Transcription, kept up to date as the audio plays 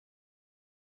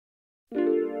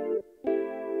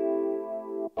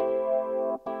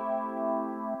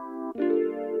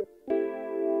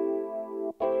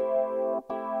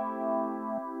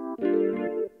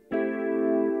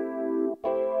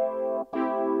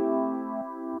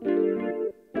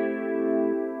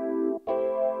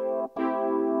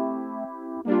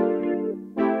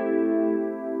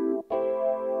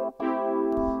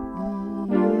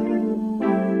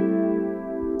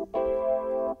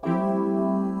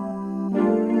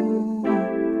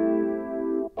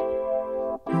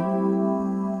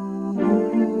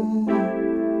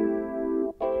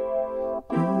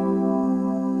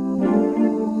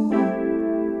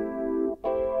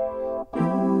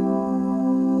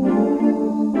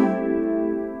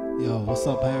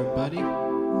What's up, everybody?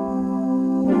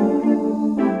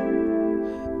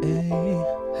 Hey,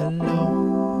 hello.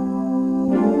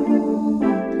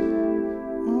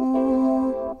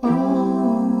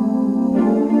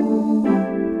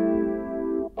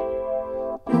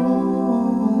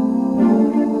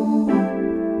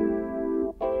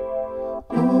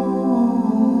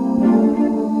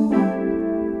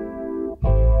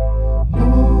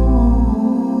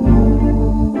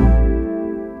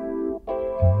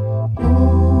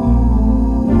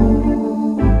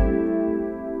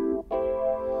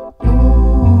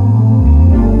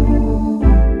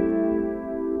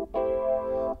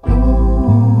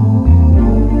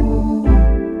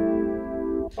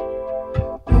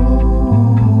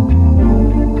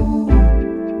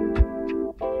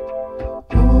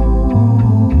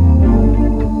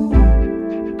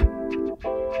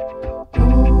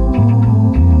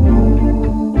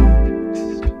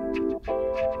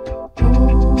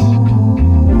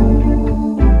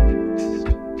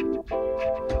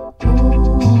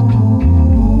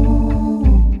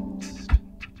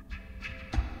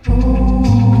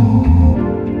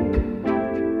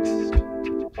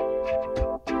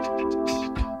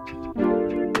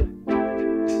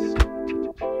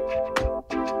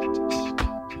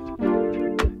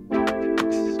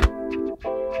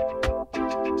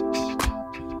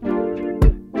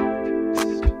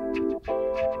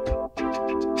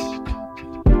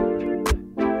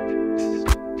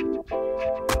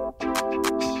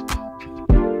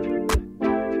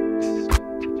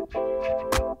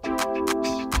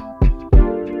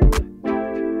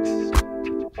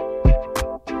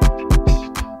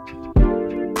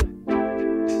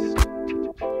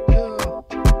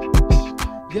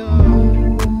 Yo,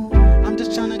 I'm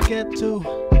just trying to get to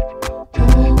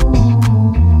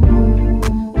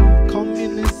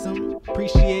communism,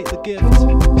 appreciate the gift.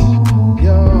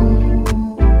 Yo,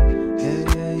 yeah,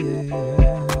 yeah, yeah,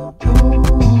 yeah.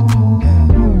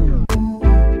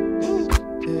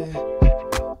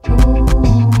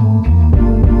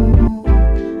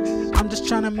 I'm just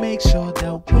trying to make sure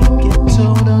that we get to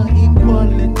the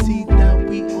equality that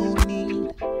we all need.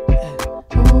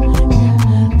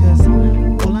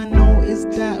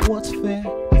 What's fair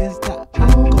is that I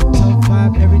got to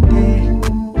vibe every day.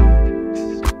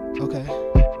 Okay.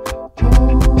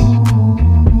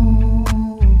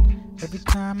 Every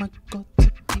time I got to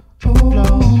keep on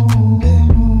flow, yeah.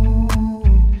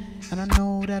 And I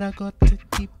know that I got to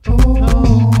keep on flow.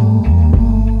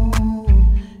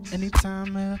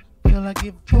 Anytime I feel like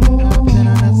giving up, then I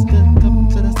just look up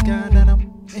to the sky, then I'm,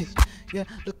 yeah,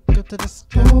 look up to the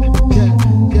sky, yeah,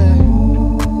 yeah.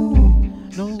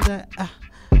 Know that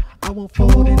I won't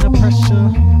fold in the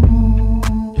pressure.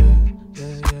 Yeah,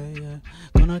 yeah, yeah, yeah.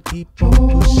 Gonna keep on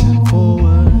pushing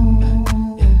forward.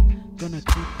 Yeah, gonna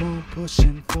keep on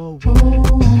pushing forward. Yeah,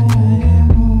 yeah,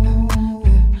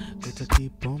 yeah. Gotta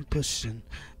keep on pushing.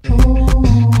 Yeah,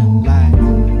 like,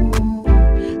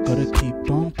 gotta keep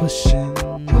on pushing.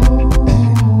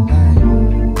 Yeah,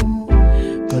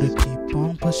 gotta keep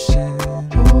on pushing.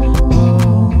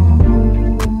 Oh,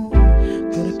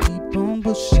 gotta keep on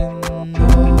pushing.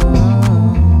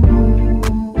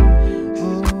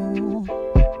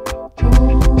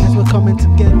 Coming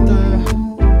together,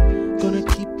 gonna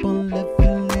keep on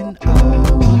leveling up.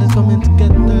 Gonna coming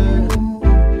together,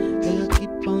 gonna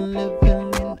keep on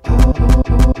leveling up.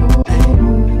 Hey,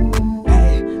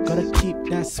 hey, gotta keep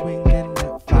that swing and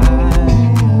that fire.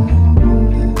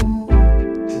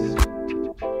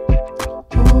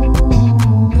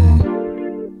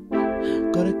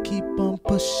 Gotta keep on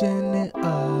pushing it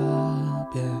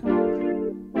up, yeah.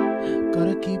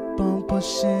 Gotta keep on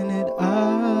pushing it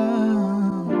up.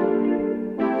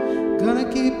 Gonna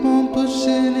keep on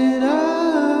pushing it up.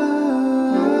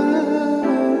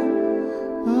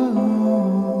 Oh,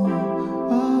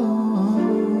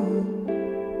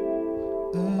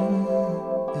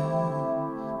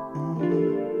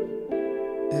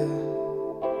 yeah.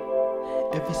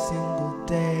 Every single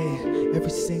day,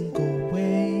 every single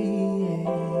way.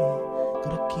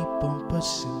 Gotta keep on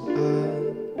pushing up.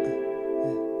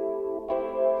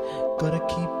 Gotta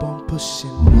keep on pushing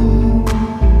up.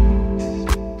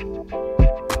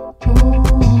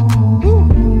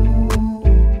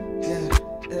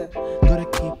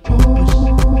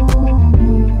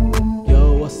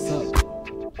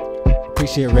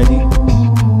 Shit ready.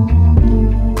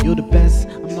 You're the best,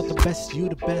 I'm not the best. You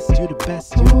the best, you the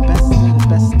best, you the best, you're the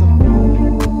best of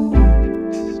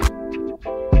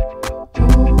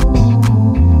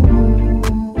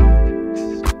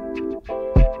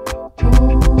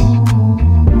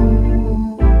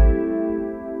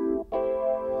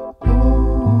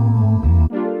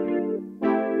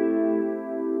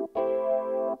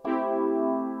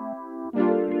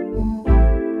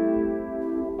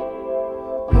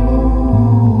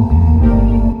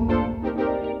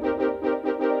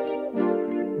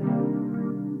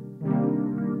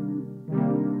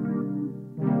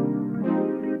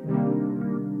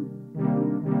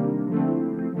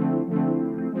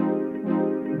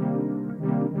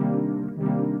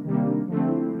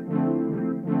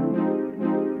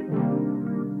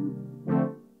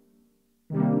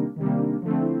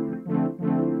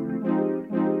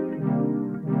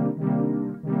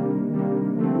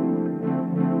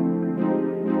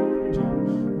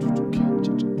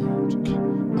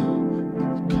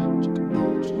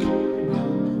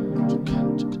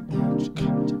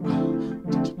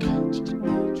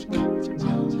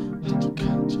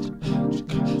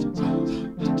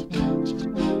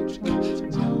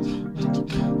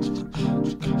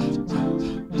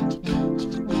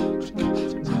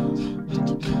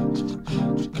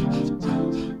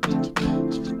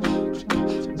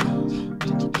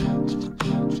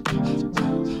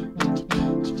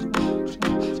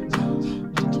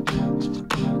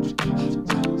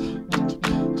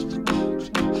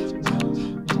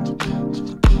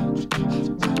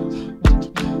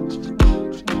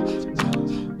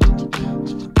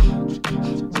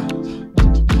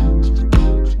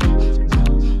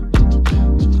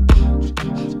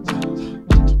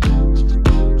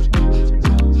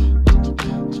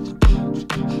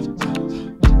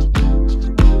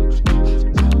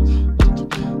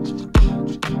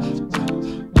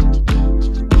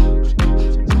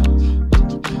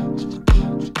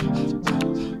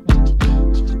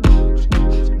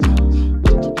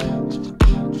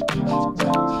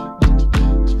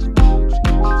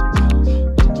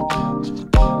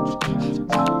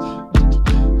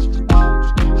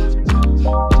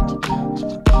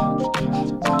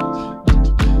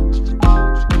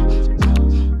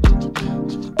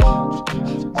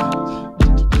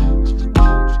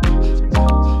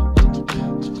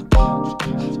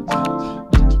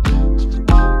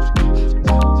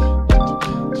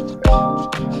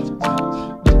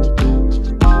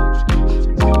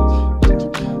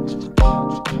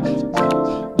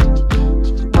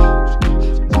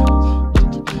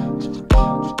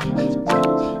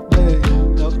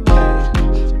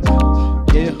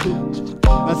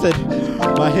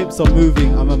My hips are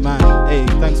moving, I'm a man. Hey,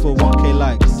 thanks for 1K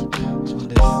likes on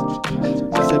this.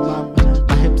 I said,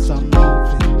 my hips are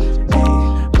moving. Hey,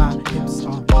 my hips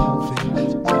are moving.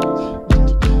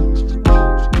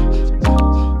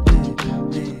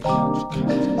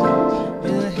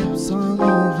 Yeah, hips are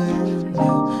moving.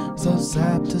 Yeah. So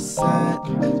side to side,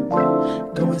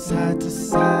 going side to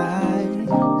side,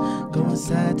 going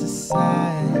side to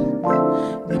side.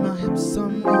 Yeah, my hips are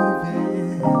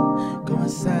moving, going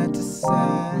side to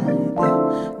side,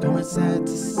 going side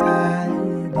to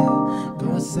side,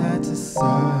 going side to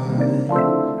side.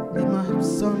 Yeah, my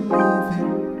hips are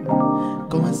moving,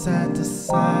 going side to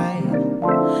side.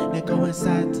 They're going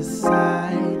side to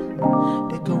side.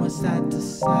 They're going side to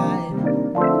side.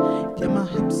 Yeah, my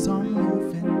hips are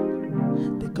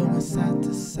moving. They're going side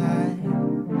to side.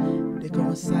 They're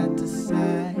going side to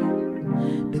side.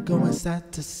 They're going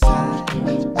side to side.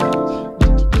 Hey.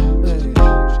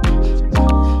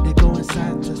 They're going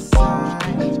side to side.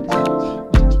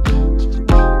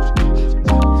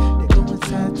 They're going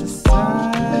side to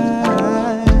side.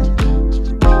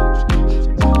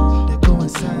 They're going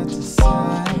side to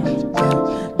side. Yeah.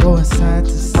 Going side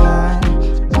to side.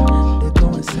 They're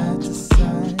going side to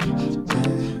side.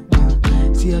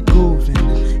 Yeah. See her grooving.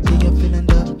 Yeah, you're feeling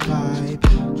the vibe.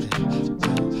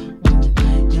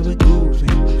 Yeah, we're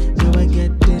grooving. Yeah, we're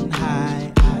getting high.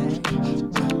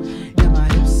 Yeah, my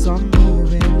hips are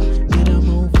moving. Yeah, they're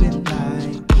moving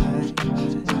like.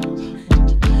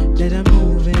 Yeah, they're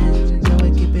moving. Yeah,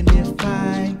 we're keeping it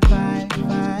fire.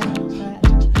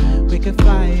 Break a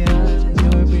fire.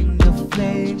 Yeah, we bring the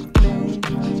flame.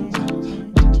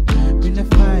 Bring the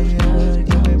fire.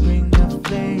 Yeah, we bring the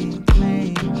flame.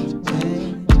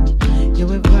 Yeah,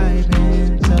 we're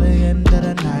vibing till the end of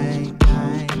the night.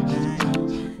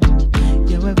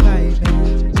 Yeah, we're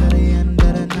vibing till the end of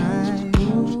the night.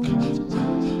 Ooh.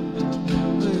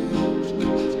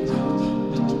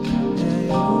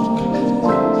 Yeah, ooh.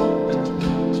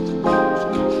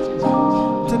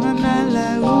 Till the night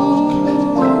like ooh.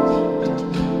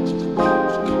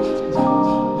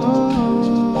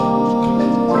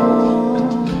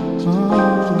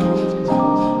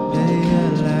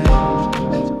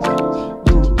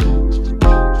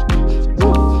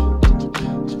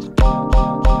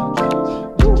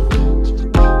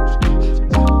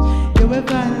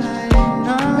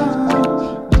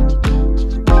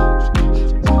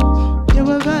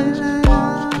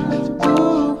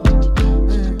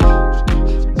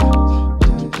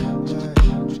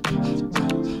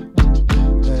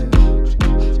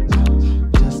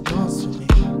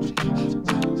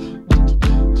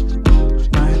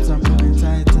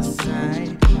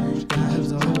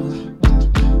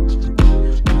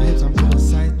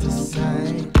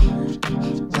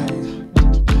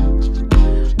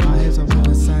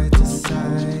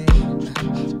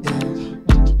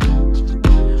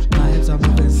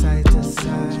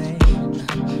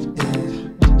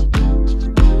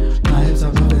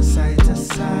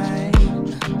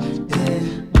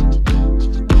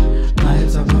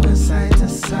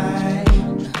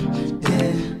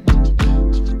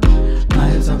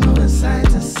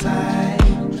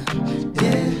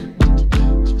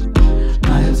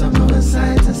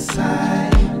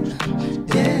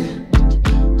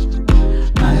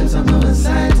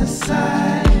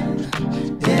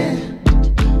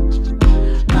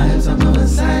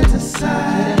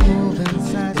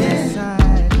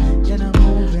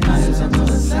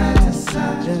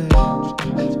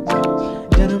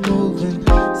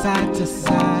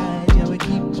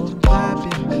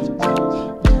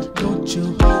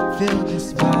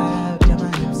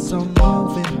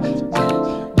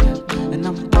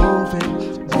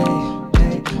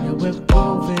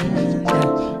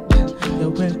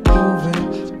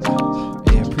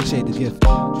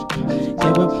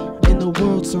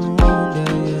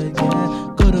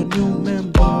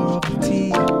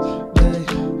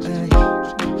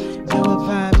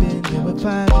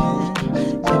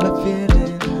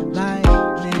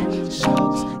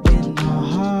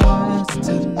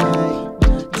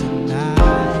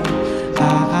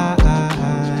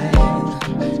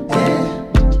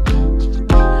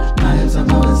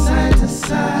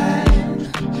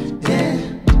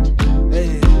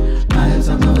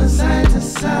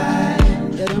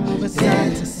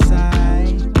 Side to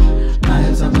side, my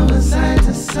hips are moving side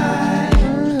to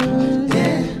side.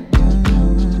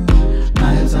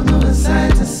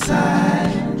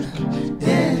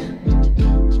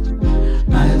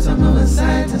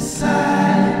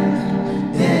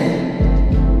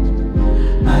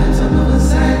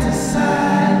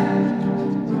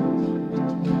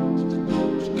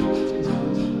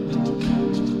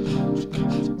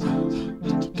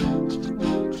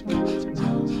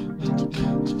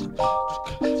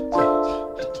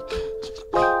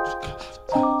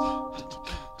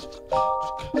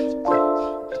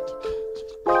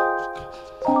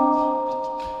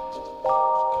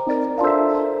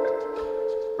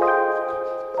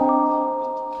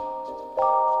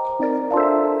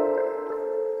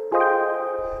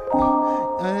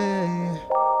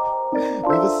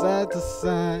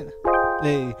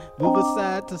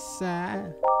 the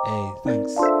side. Hey,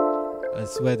 thanks. I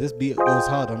swear this beat goes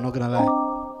hard, I'm not gonna lie.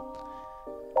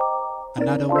 And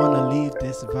I don't wanna leave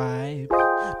this vibe.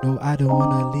 No, I don't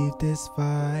wanna leave this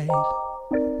vibe.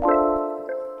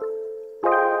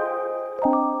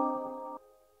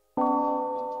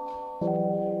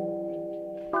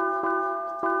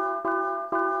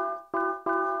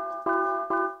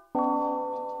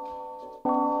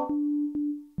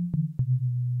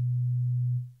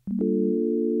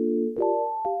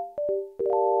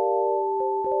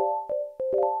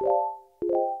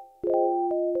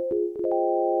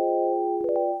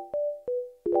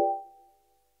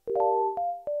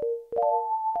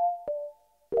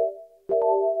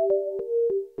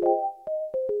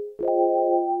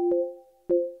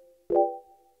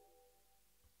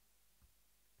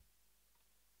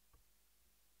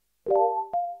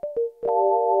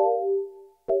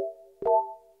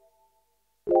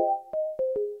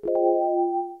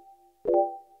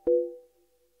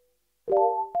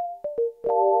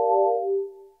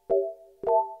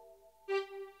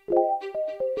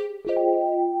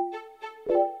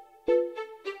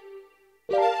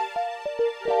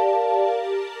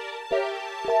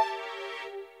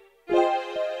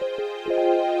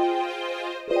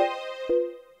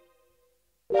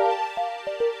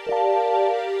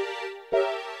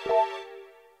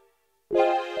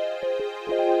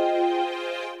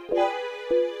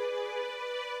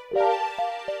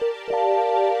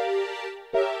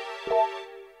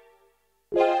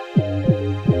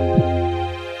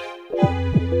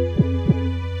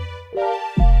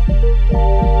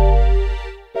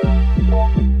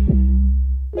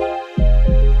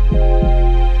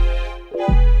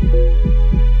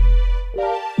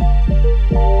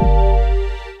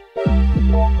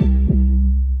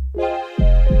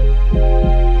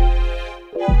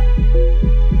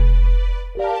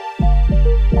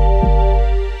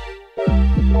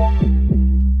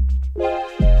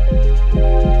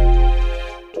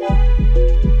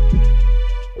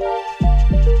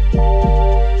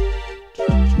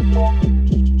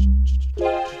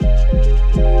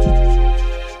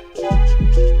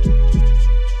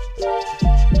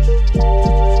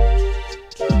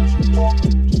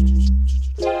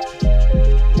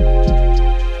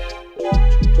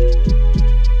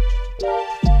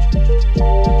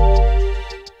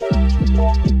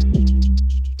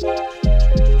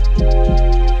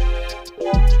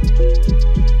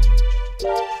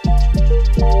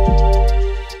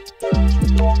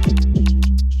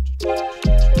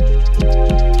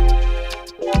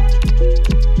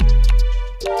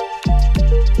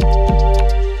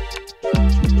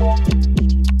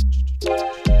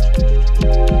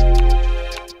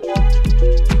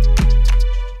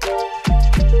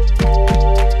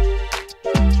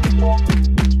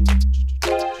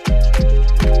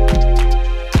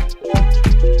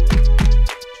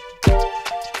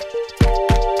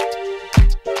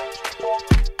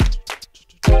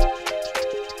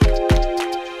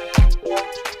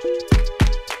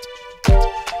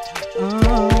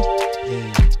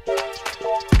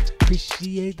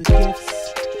 Appreciate the gifts.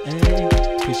 Hey,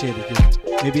 appreciate the gifts.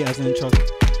 Maybe as an intro, you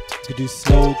could do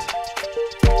slowed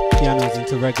pianos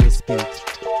into regular speed.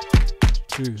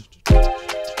 True.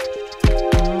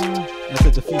 That's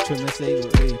at the future Mesego.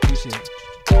 Hey, appreciate it.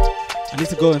 I need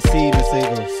to go and see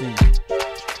Mesego soon.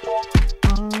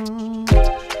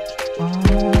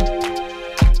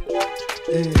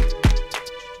 Hey.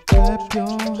 Clap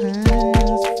your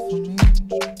hands for me.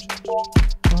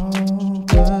 Oh,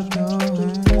 clap your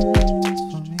hands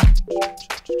for me.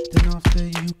 Then after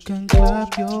you can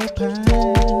clap your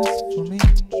pants for me.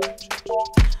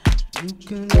 You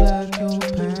can clap your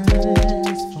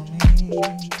pants for me.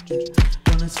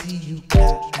 Wanna see you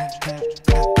clap, clap, clap,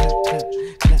 clap,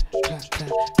 clap, clap, clap,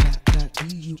 clap, clap, clap, clap.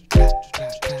 See you clap,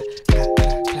 clap, clap, clap,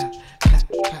 clap, clap,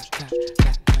 clap, clap,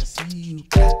 clap, clap. See you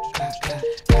clap, clap,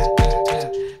 clap, clap,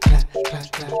 clap, clap, clap,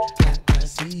 clap, clap,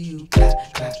 clap. See you clap, clap, clap, clap, clap, clap, clap, clap, clap, clap. See you clap, clap, clap, clap, clap, clap, clap, clap, clap. See you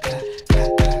clap, clap, clap, clap,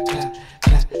 clap,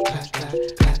 clap, clap,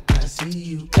 clap, clap. See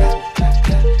you clap,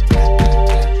 clap,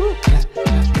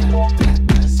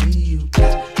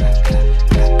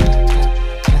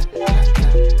 clap, clap,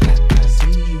 clap, clap.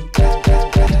 See you clap, clap,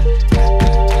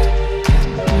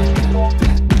 clap,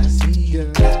 clap, clap,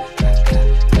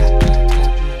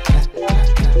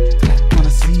 clap, clap. Wanna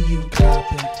see you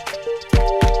clapping.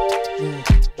 Yeah.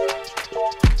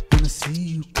 Wanna see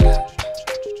you clap.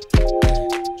 Yeah.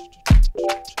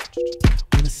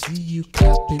 Wanna see you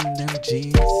clapping them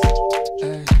jeans.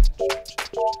 Hey.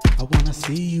 I wanna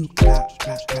see you clap,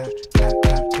 clap, clap, clap,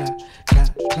 clap, clap, clap,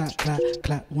 clap, clap,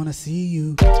 clap. Wanna see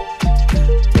you clap, clap,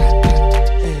 clap,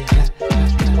 hey, clap,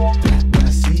 clap, clap, clap.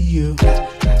 Wanna see you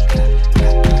clap, clap, clap,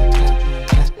 clap, clap,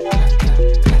 clap, clap, clap,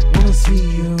 clap.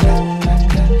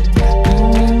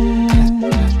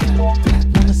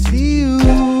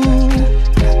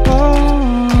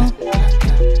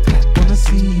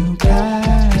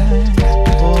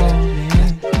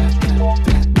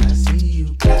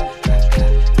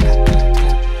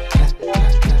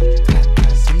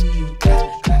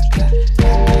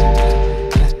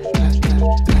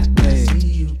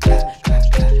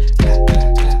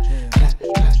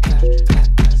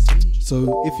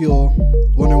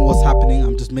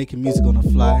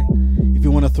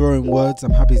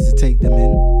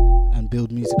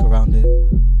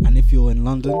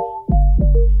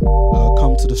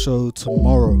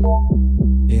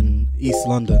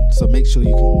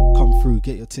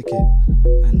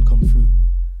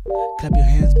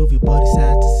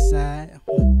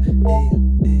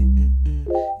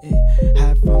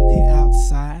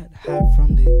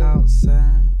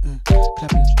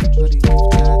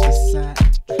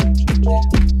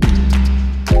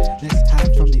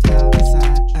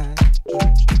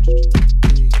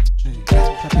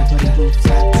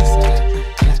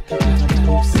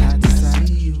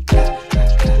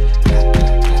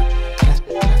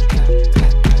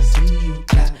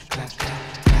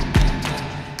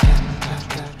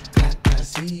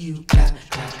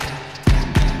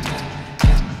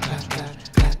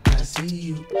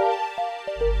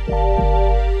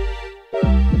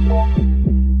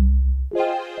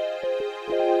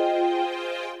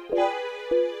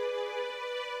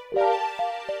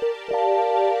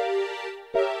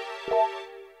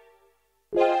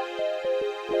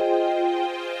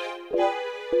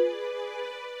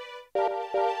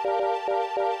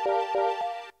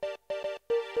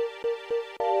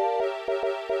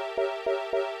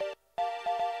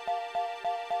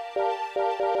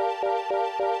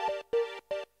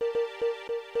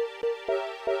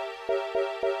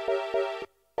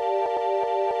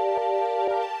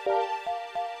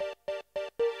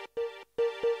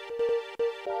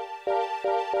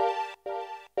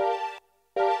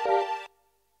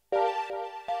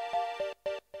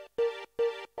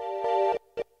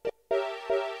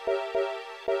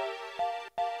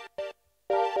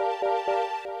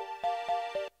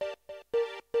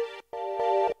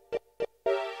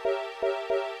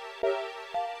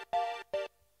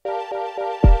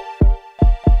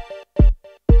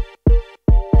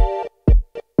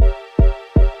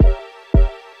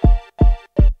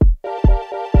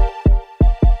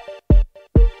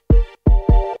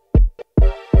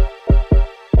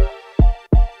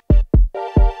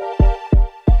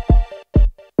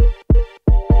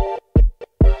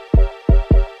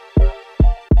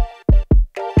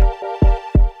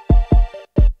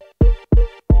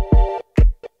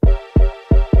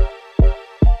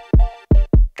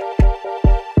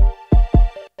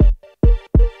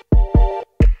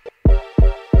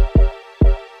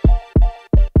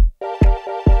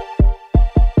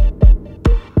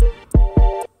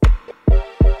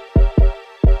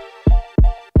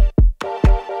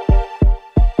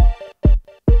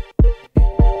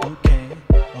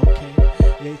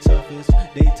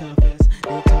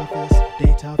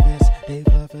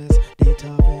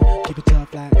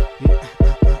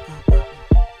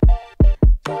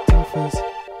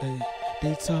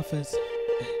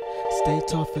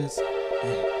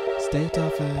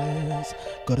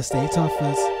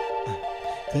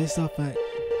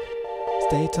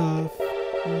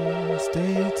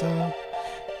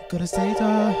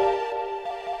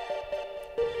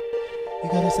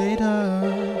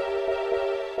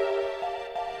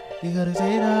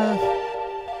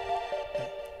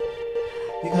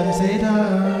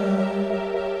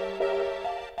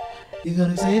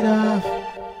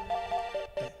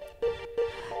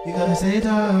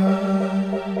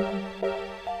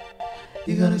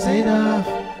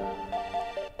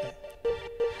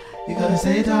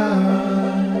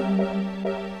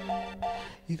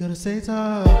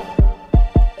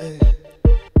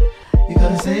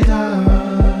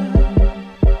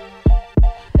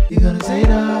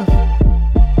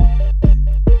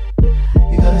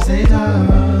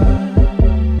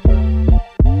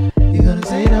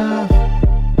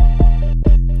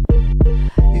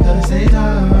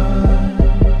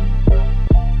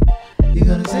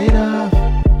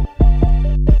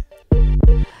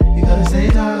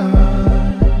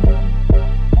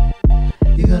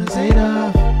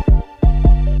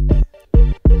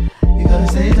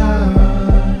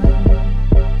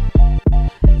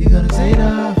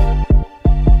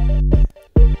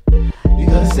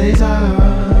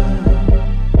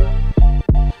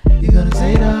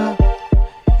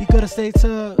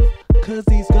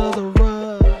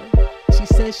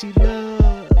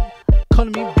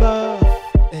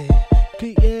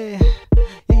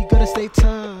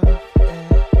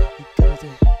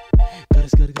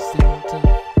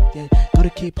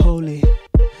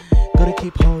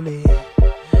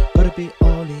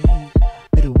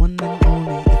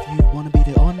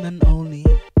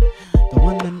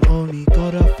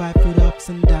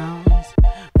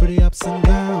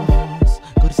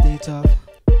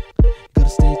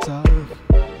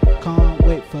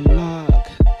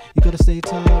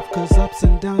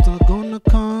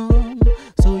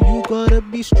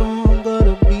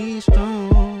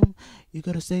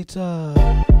 stay tough.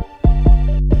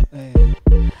 Hey.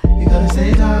 You gotta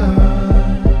stay tough.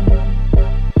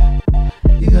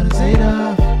 You gotta stay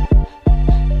tough.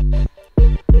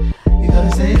 You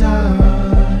gotta stay tough.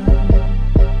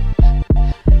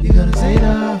 You gotta stay tough. You gotta stay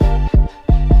tough.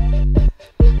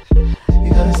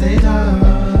 You gotta stay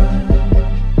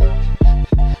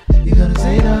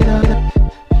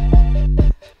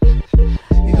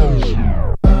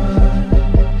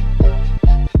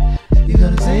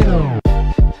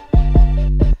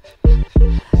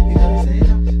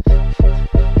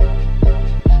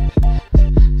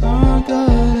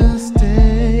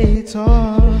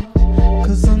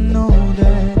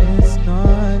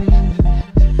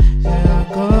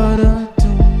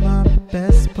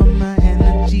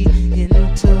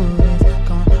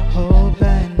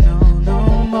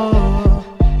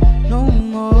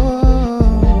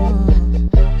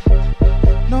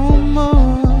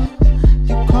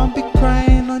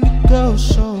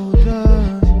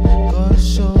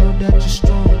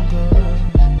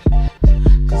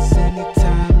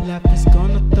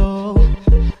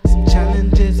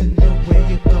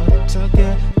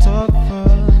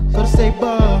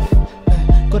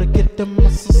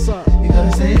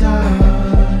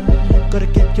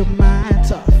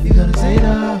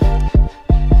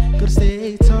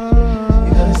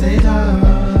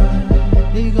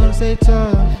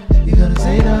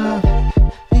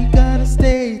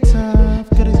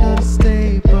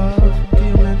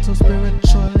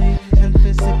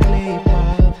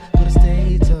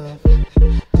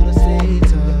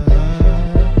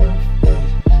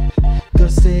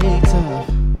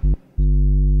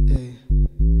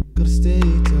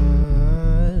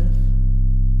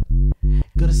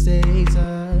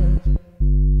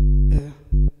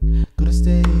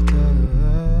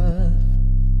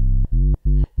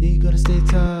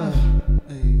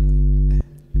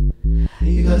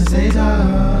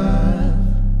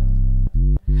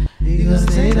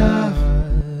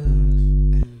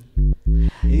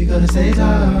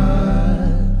tough.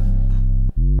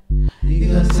 You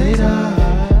gotta stay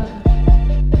tough.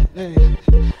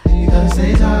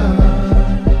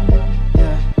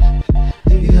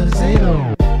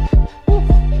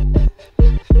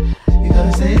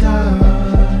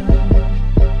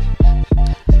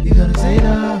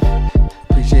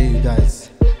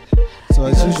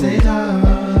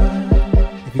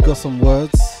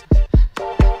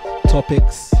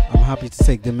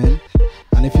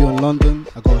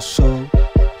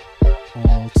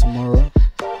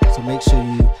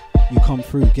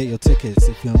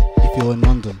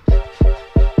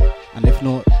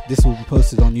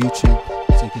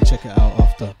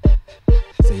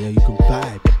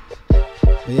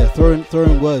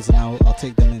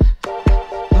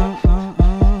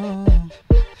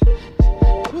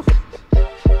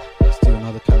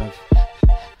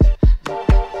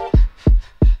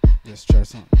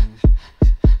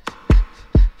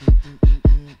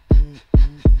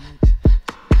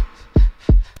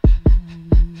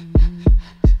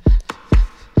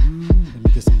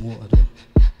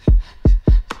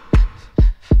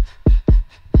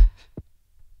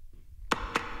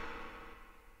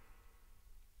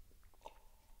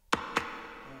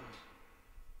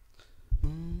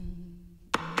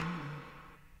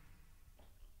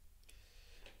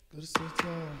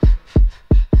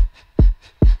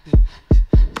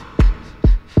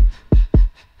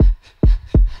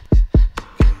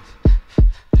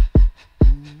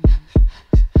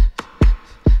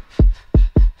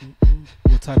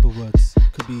 What type of words?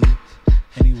 Could be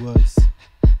any words.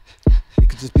 It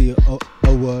could just be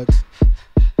a word.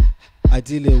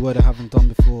 Ideally a word I haven't done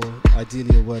before.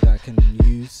 Ideally a word that I can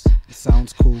use. It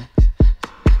sounds cool.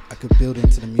 I could build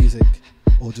into the music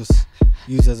or just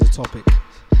use as a topic.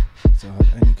 So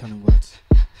any kind of words.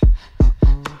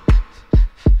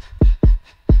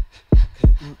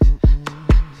 Okay,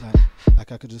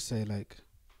 like I could just say like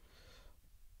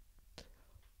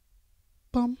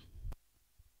bum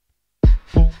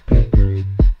bum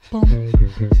bum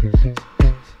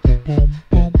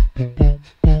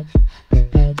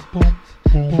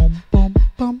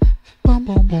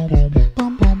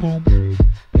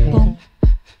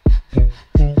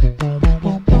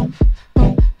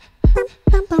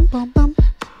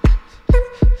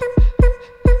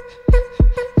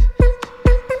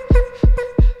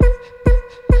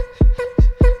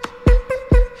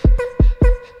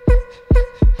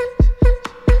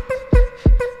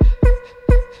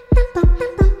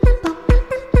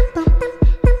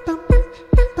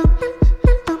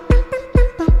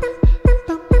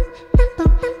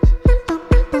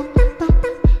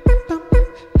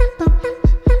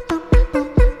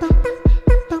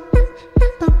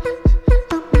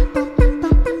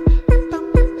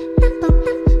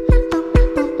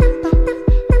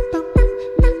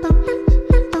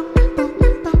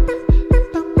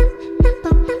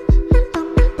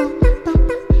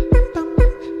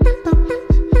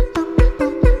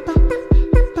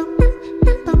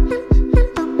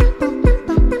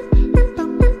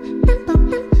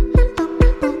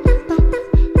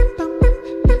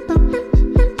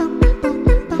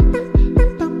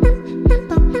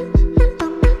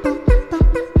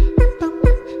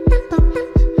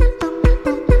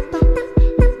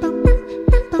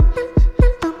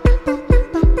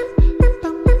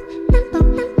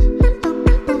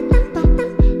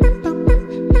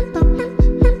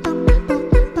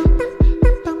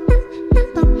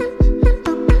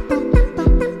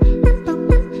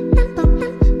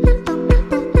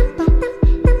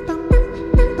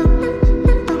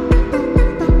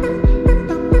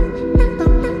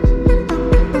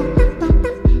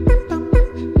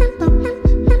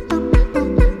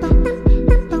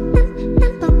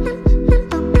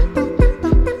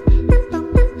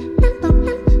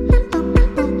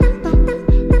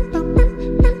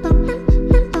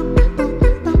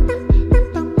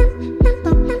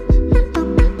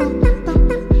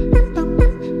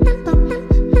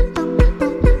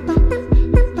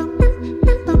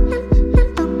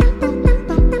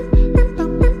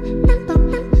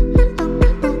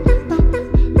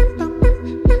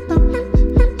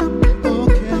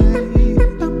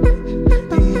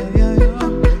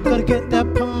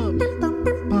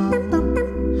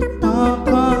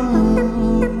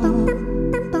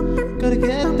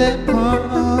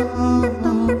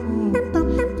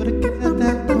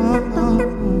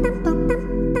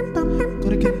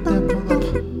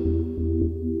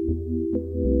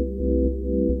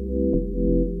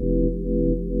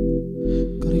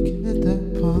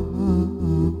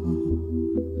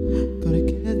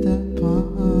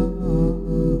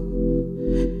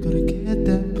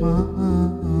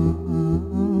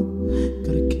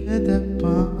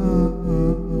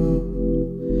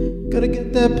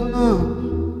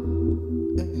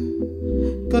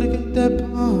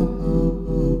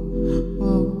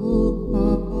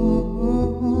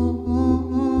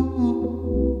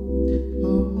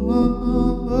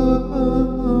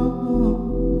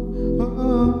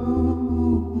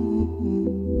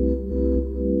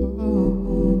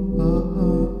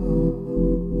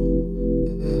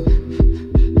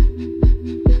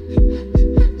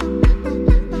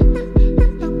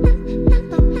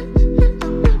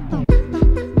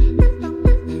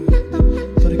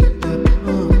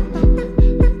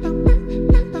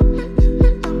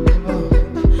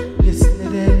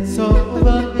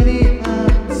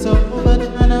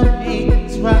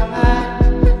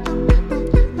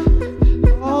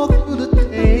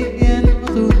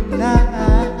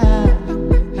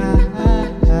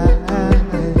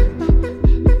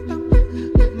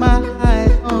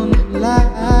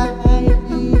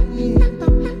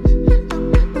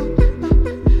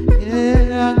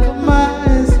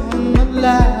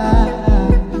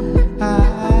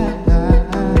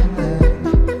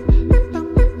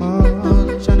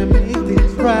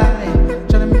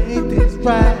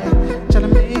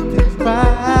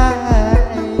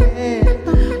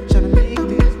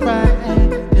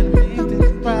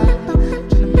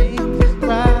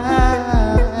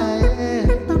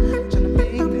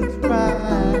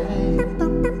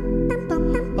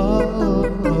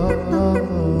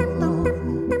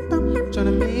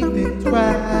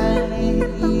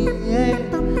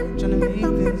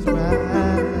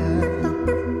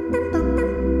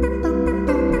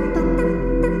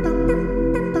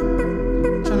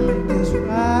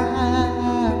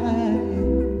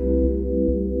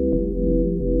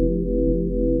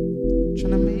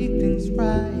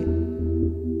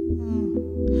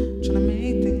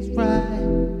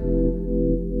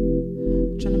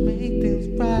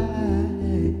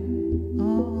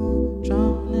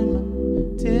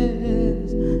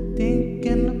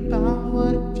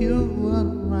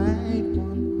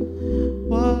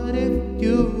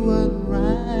You are the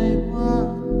right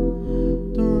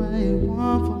one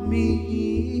for me,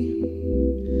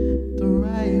 the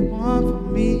right one for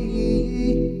me.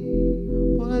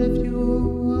 What if you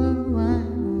were the right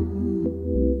one?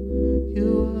 You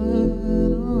were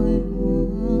the right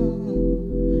one,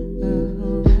 the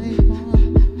right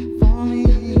one for me.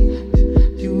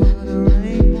 You were the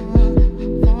right one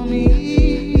for me.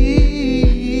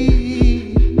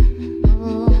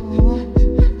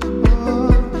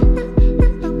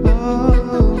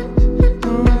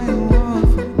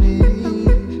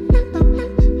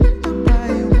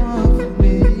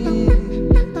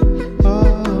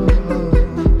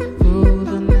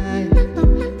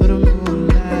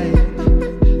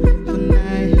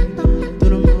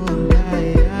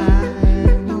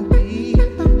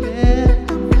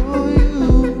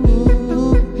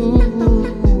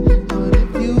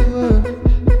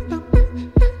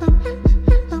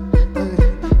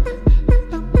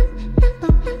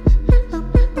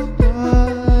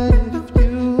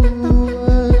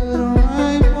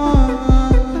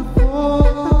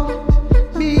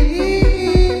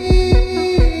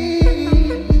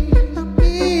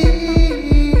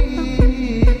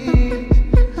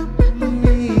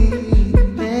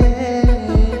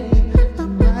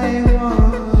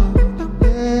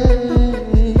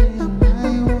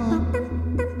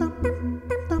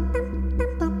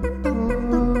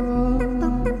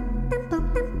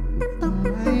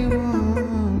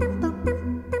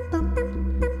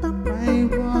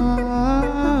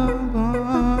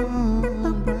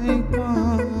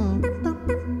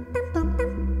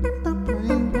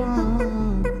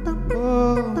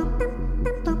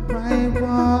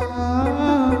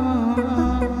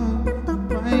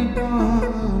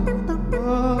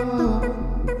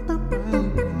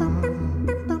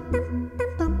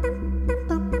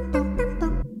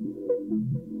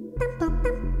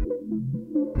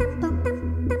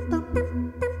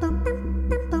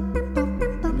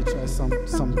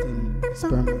 Something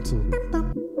experimental.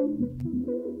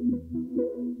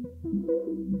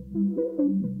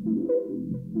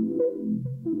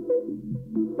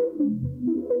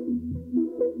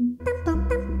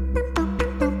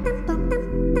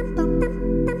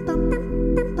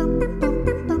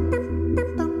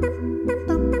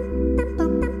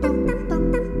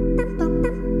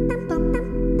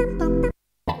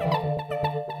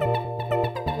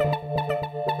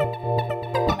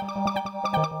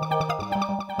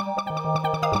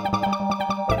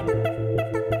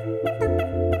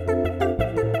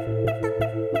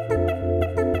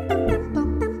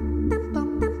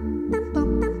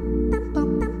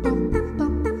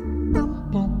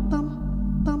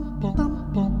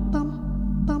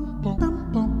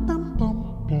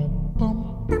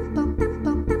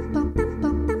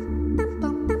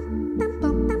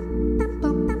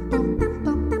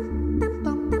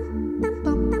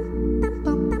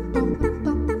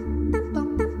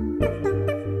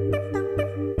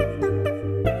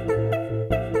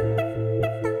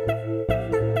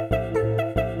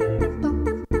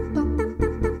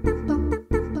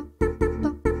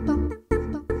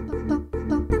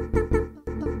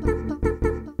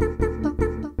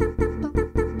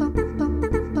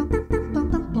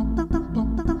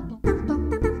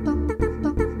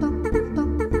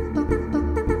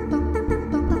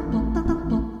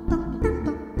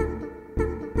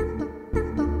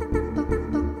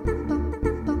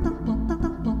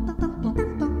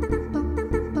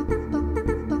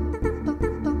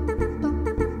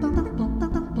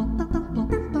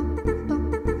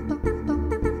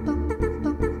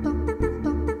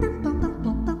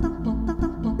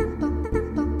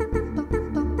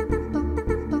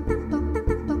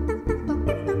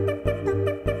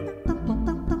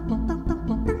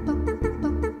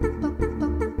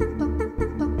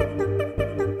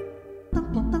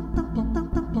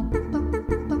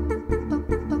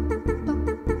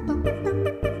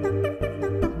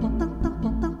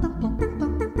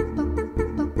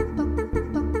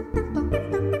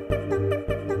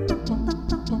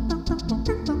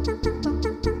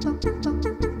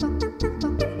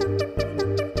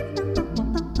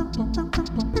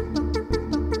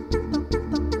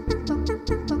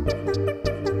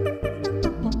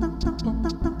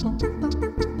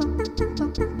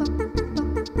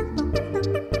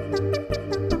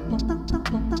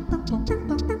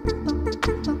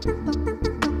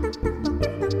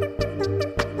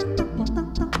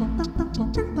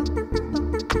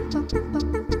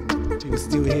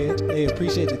 Still here, they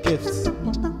appreciate the gifts.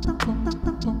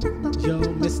 Yo,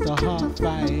 Mr.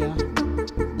 Heartfire.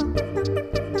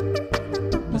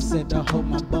 I said I hope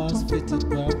my bars fitted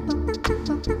well.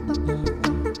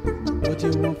 What do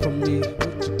you want from me?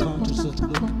 What you can't just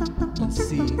look and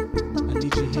See, I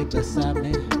need you here beside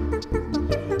me.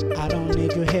 I don't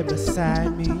need you here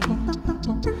beside me,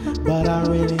 but I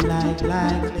really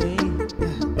likely.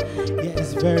 Yeah,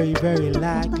 it's very, very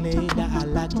likely that I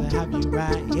like to have you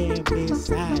right here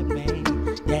beside me.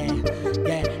 Yeah,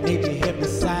 need you here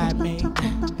beside me.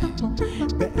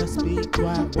 Better speak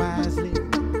quite wisely.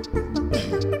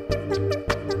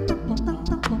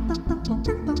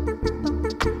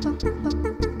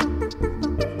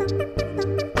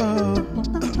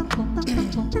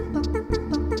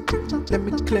 Let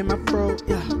me clear my throat,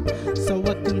 yeah, so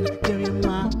I can give you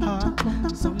my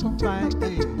heart, some fight,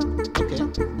 hey, okay,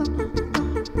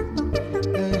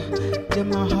 yeah,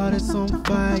 my heart is on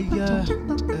fire, yeah,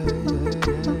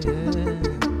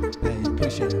 hey,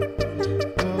 appreciate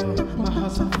it, oh, my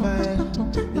heart's on fire,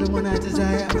 you're the one I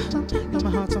desire, you're my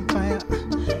heart's on fire,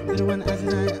 you're the one I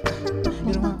desire,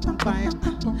 you're the one on fire,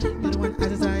 you're the one I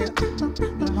desire,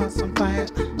 you're the heart's on fire,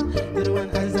 you're the one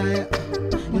I desire,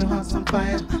 you're the heart's on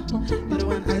fire. You're the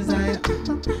one I desire.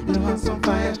 You're the heart's on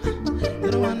fire.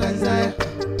 You're the one I desire.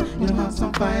 You're the heart's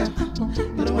on fire. You're the one I desire.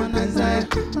 You're the heart's on fire. You're the one I desire.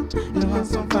 You're the heart's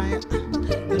on fire.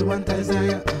 You're the one I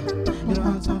desire.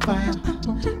 You're the heart's on fire.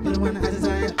 You're the one I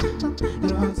desire. You're the heart's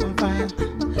on fire.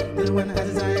 You're the one I desire. You're the heart's on fire. You're the one I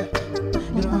desire.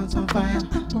 You're the heart's on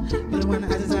fire. You're the one I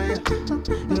desire.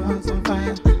 You're the heart's on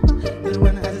fire. You're the one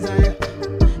I desire.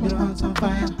 You're the heart's on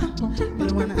fire. You're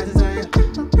the one I desire.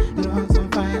 You're the heart's on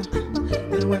fire.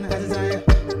 You're the one I desire.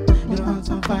 You're the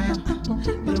heart's on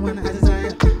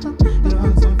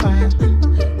fire.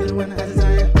 You're the one I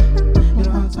desire. You're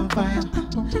the heart's on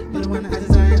fire. You're the one I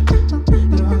desire. You're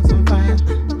the heart's on fire.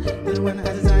 You're the one I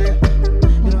desire.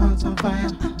 You're the heart's on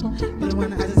fire. You're the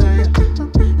one I desire.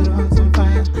 You're the heart's on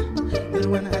fire. You're the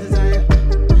one I desire.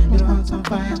 You're the heart's on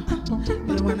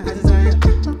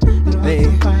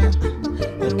fire.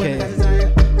 You're the one I desire.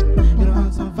 You're the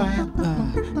heart's on fire.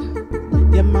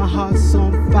 Yeah, my heart's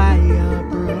on fire,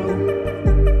 bro.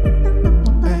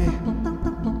 Hey.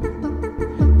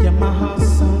 Yeah, my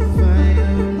heart's on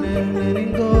fire. Never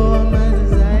letting go of my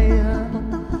desire.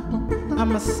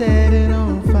 I'ma set it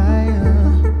on fire.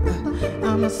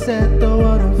 I'ma set the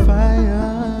world on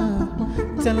fire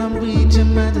till I'm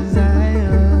reaching my desire.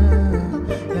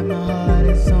 Yeah, my heart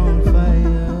is on fire.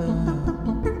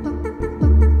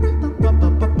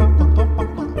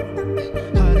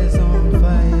 Heart is on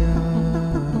fire.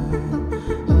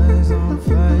 Heart is on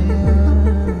fire.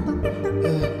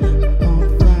 On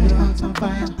fire. Heart's on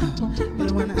fire. You're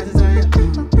the one I desire.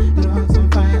 You're the heart's on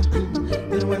fire.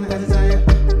 You're the one I desire.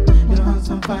 You're the heart's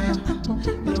on fire.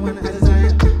 You're the one I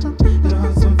desire. You're the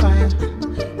heart's on fire.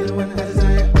 You're the one I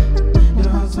desire. You're the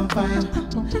heart's on fire.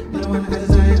 You're the one I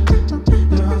desire.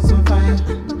 You're the heart's on fire.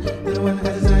 You're the one I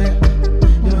desire.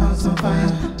 You're the heart's on fire.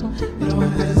 You're the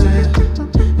one I desire.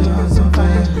 You're the heart's on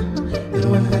fire. You're the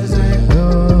one I desire.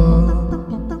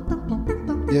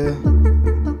 Yeah.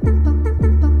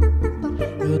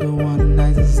 You're the one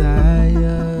I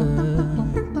desire.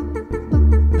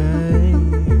 Hey.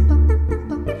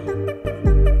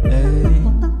 Hey.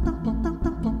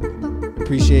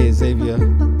 Appreciate it, Xavier.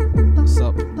 What's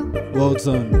up? World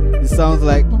Zone. It sounds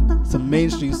like some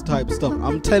mainstream type stuff.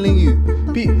 I'm telling you,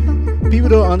 people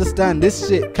don't understand. This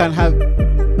shit can have,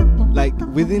 like,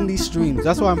 within these streams.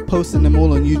 That's why I'm posting them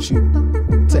all on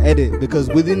YouTube to edit, because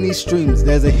within these streams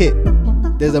there's a hit.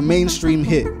 There's a mainstream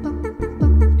hit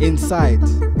inside,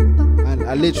 and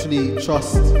I literally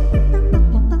trust.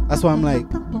 That's why I'm like,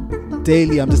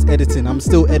 daily I'm just editing. I'm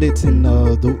still editing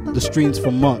the streams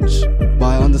from March, but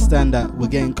I understand that we're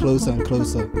getting closer and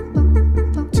closer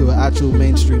to an actual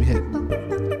mainstream hit.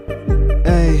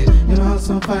 Hey, you're the heart's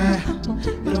on fire.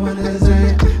 You're the one I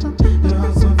desire. You're the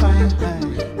heart's on fire. Hey,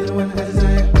 you're the one I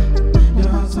desire. You're the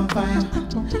heart's on fire.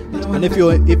 And if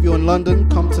you're in London,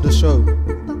 come to the show.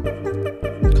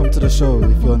 Come to the show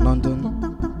if you're in London.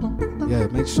 Yeah,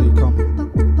 make sure you come.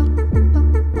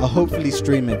 I'll hopefully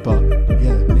stream it, but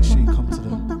yeah, make sure you come to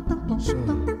the show.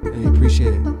 Hey,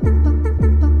 appreciate it.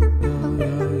 Yo.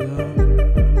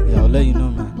 Yeah, I'll let you know,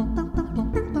 man.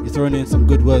 You're throwing in some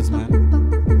good words, man.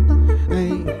 Hey,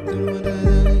 you're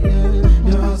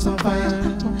the heart's on fire.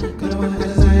 You're the one I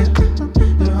desire.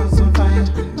 You're the heart's on fire.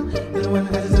 You're the one I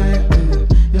desire.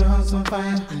 You're the heart's on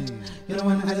fire. You're the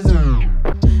one I desire.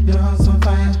 You're the heart's on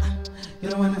fire.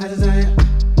 You're the one I desire.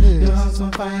 You're the heart's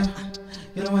on fire.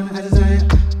 You're the one I desire.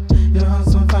 You're the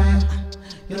heart's on fire.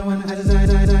 You're the one I desire.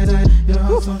 You're the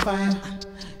heart's on fire.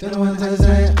 You're the one I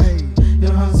desire. You're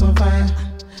the heart's on fire.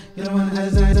 You're the one I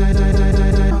desire.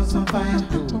 You're the heart's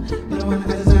on fire. You're the one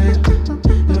I desire.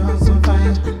 You're the heart's on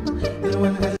fire. You're the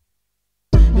one I desire.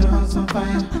 You're the heart's on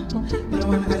fire. You're the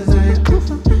one I desire.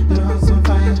 You're the heart's on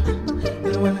fire.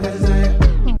 You're the one I desire.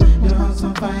 You're the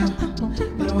fire.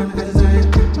 You're the one I desire.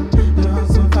 You're the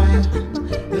house on fire.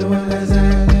 You're the one I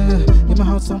desire. Yeah. You're my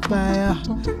house on fire,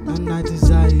 and I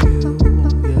desire you.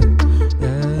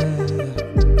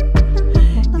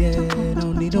 Yeah, yeah.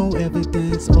 Don't need no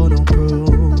evidence or no proof.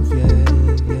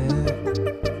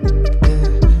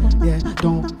 Yeah.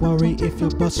 Don't worry if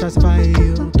your boss tries to fire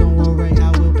you. Don't worry,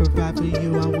 I will provide for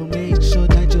you. I will make sure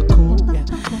that you're cool. Yeah,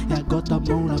 I got the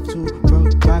motive to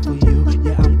provide for you.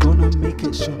 Yeah, I'm gonna make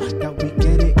it sure that we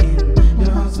get it in. You're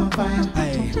the house on fire.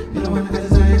 Hey, you're the one I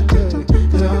desire.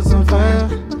 You're the house on fire.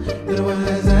 You're the one I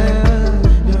desire.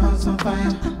 You're the house on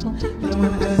fire. You're the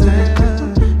one I desire.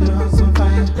 You're the house on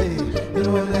fire. Hey, you're the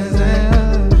one I desire.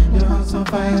 You're the house on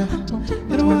fire.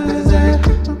 You're the one I desire.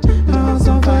 You're the house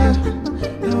on fire.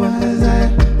 You're the one I desire.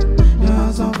 You're the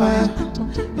house on fire.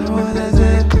 You're the one I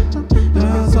desire. You're the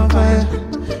house on fire.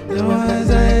 You're the one I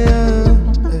desire.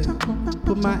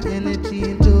 Put my energy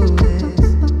into this.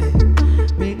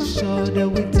 Make sure that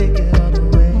we take it all the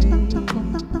way.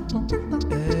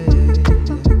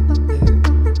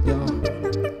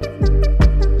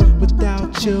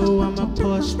 Without you, I'm a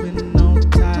push with no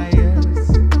tires.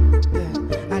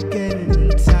 I getting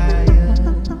tired.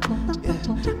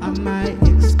 I might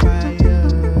expire.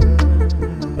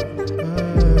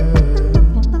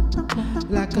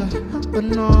 Like a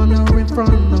banana in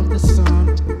front of the sun.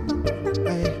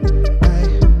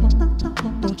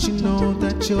 Don't you know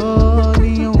that you're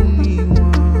the only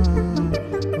one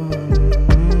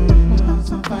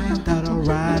that I'll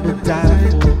ride or die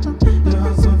for? You're the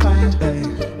house on fire.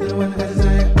 You're the one I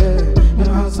desire. You're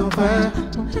the house on fire.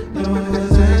 You're the one I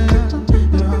desire.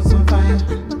 You're the house on fire.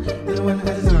 You're the one I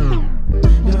desire. You're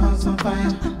the house on fire.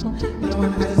 You're the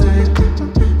one I desire.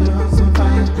 You're the house on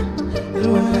fire. You're the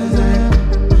one I desire.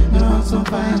 You're the house on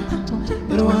fire.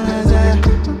 You're the one I desire.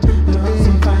 You're the house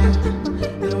on fire.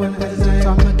 You're the one I desire. So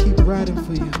I'ma keep riding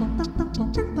for you.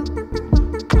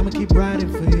 I'ma keep riding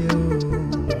for you.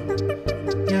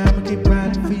 Yeah, I'ma keep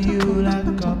riding for you like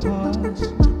a boss.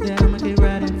 Yeah, I'ma keep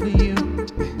riding for you.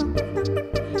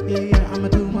 Yeah, I'ma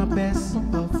do my best, of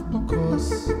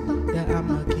course. Yeah,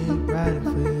 I'ma keep riding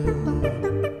for you.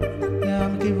 Yeah,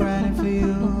 I'ma keep riding for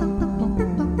you.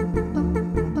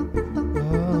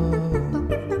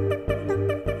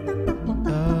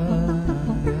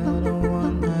 You're the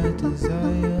one I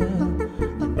desire.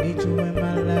 I need you in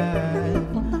my life.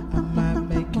 I might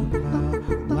make you my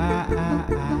wife.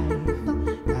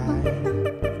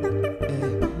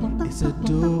 It's a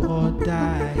do or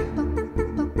die.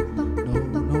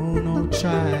 No,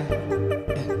 try.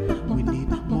 We need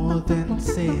more than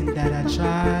saying that I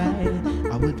tried.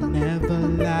 I would never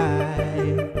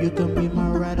lie. You can be my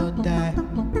ride or die.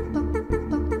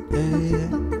 Yeah.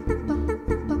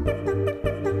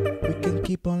 We can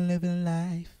keep on living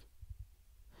life.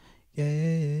 Yeah.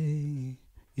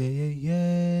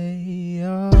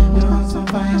 You're the house on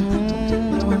fire.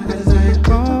 You're the one I desire. You're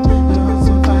the house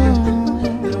on fire.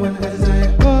 You're the one I desire.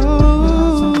 You're the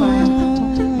house on fire.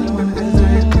 You're the one I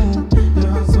desire. You're the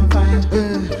house on fire.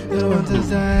 You're the one I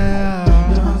desire. You're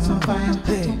the house on fire.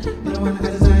 You're the one I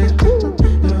desire. You're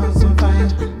the house on fire.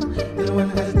 You're the one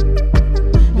I desire.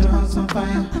 You're the house on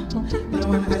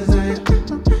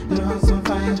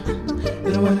fire.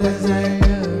 You're the one I desire.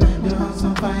 You're the house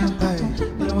on fire.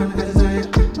 You're the one I desire.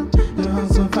 You're the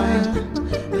house on fire.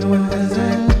 You're the one I desire. You're the house on fire. You're the one I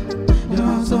desire. You're the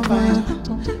house on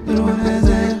fire. You're the one I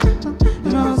desire. You're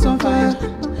the house on fire.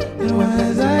 You're the one I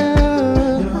desire.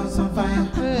 You're the house on fire. You're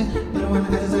the one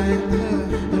I desire.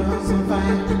 You're the house on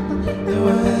fire. You're the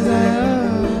one I desire.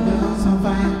 You're the house on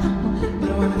fire. You're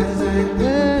the one I desire.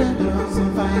 You're the house on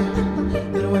fire.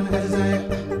 You're the one I desire.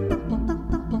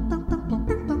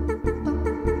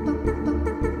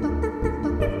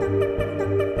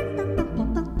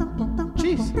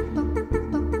 Jeez.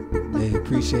 Hey,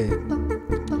 appreciate it.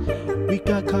 We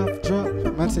got cough drop.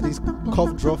 Man said these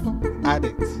cough drop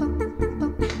addicts.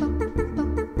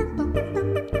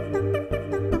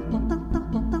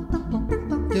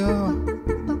 Yo.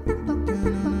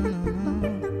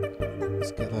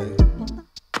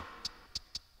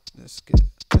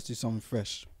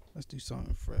 Let's do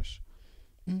something fresh.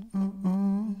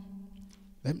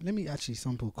 Let me actually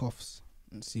sample coughs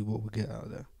and see what we get out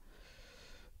of there.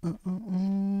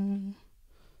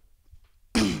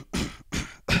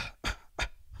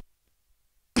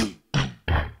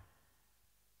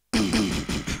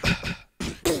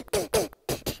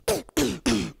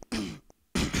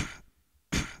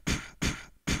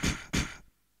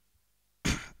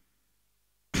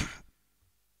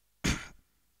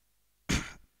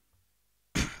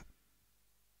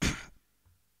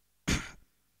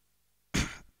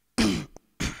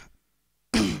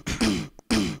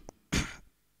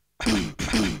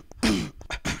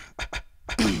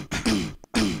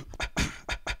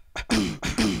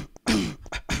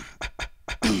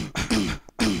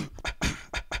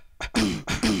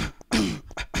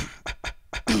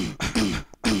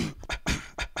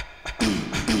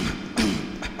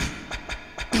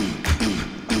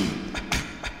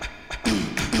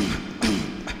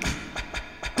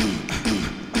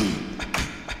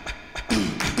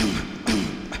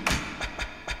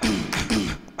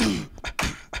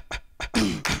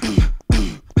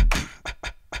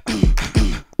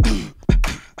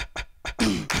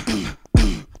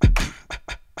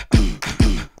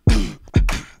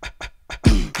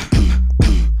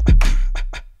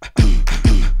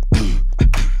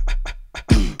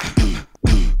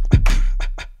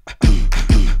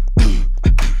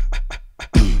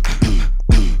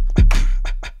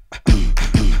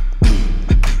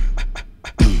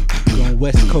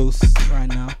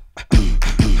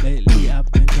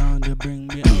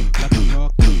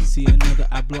 see another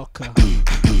ad blocker.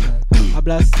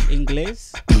 Hablas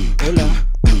inglés? Hola.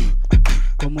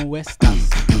 ¿Cómo estás?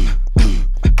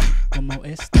 ¿Cómo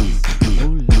estás?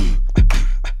 Hola.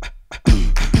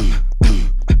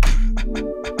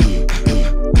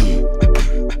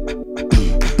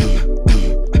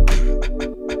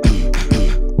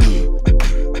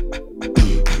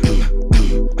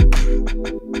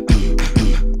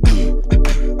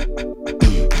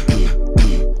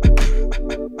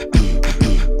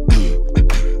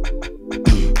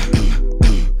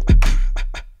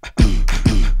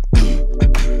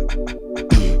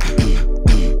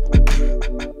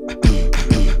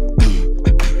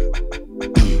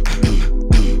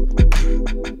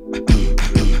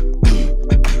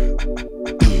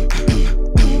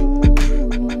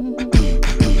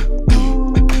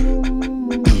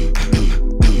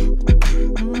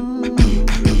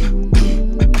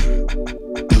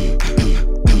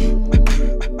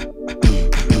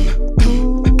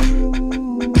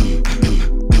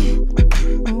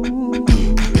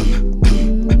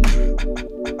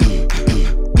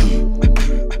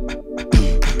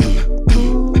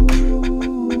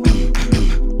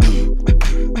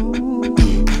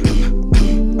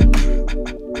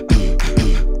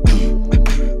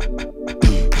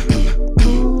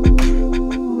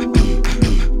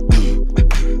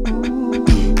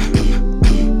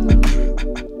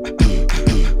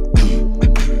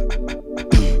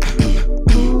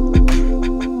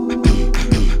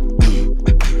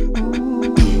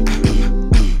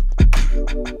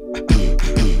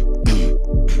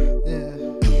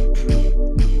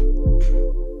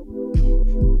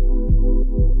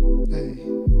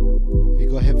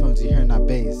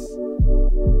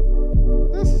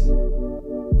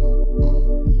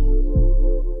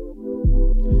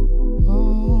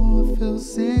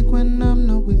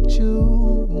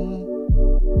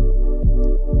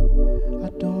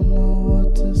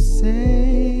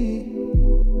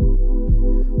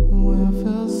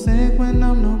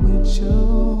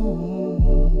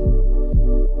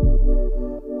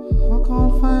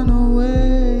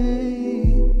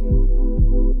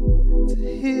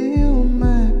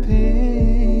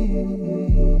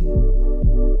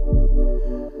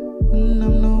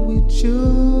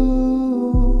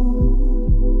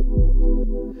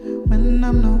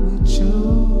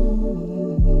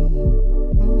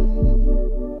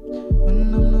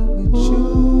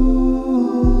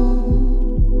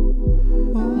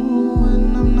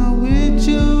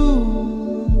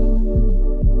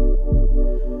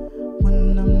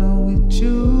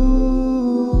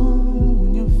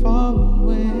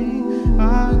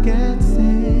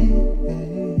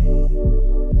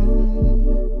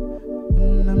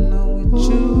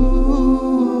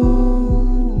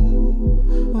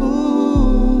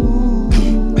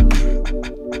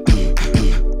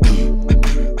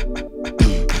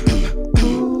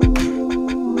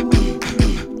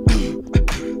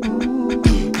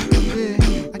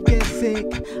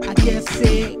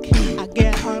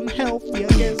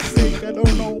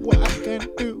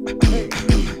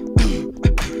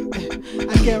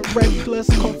 Reckless,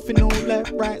 coughing all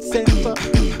left, right, center.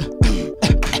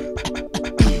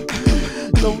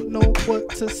 Don't know what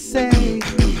to say.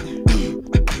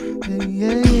 Yeah,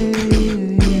 I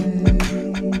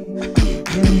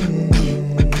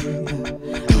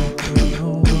don't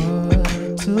know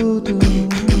what to do.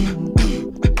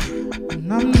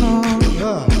 And I'm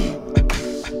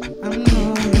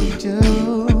not with you.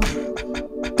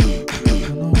 Don't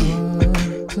know what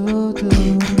to do.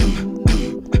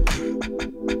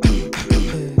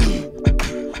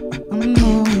 I'm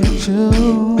not with you.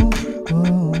 Don't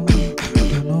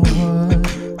know what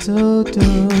to do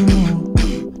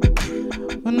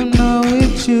when I'm not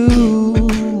with you.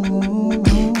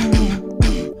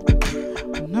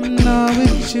 When I'm not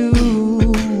with you.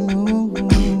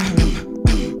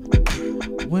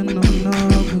 When I'm not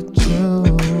with you.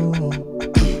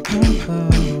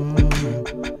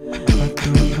 I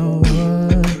don't know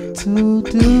what to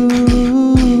do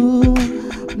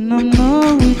when I'm not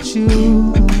with you.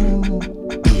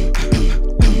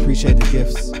 Appreciate the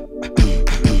gifts.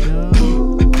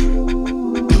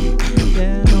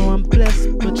 Yeah, I know I'm blessed,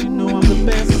 but you know I'm the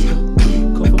best.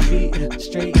 Come from beat,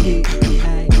 straight heat.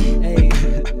 Hey, hey,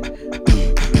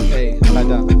 hey, like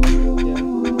that.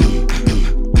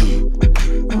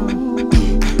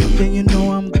 Yeah, you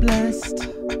know I'm blessed.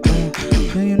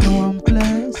 Yeah, you know I'm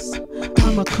blessed.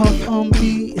 I'm a cough on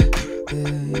beat.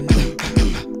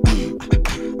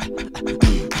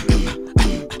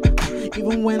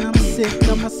 Even when I'm sick,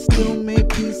 I'ma still make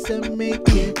peace and make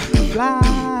it fly,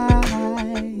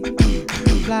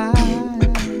 fly.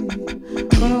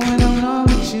 But when I'm not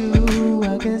with you,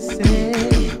 I can say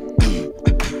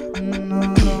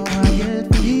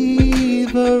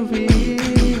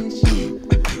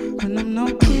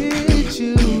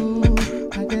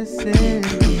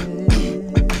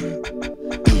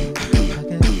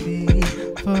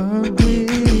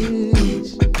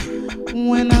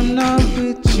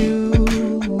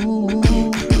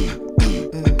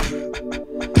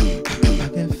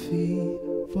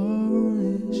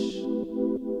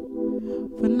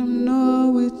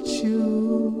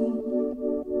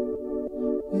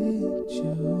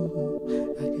you,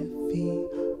 I get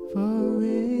feverish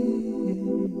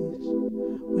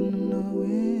when I'm not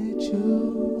with you.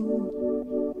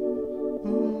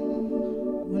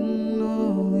 When I'm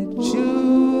not with you,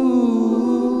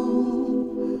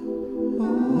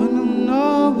 when I'm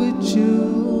not with you,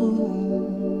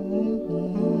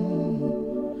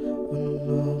 when I'm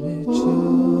not with you,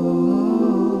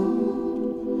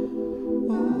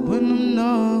 when I'm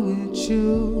not with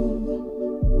you,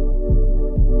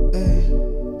 ay,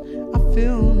 I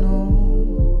feel no,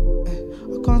 ay,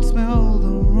 I can't smell the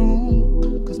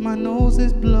room, 'cause my nose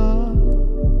is blood,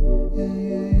 yeah,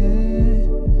 yeah, yeah.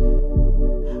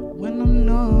 When I'm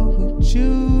not with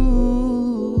you,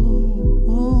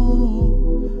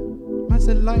 man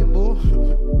said light bulb.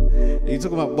 You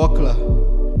talking about buckler?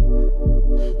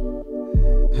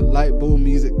 Light bulb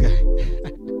music guy.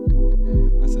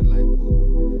 I said light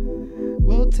bulb.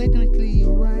 Well, technically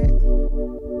you're right.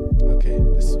 Okay,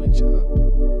 let's switch it up.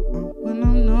 When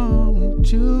I'm not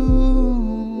with you,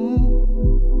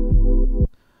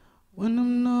 when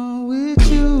I'm not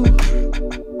with you,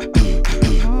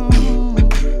 I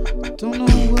don't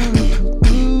know what to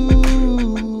do.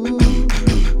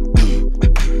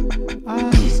 I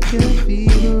just get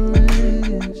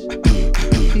feverish,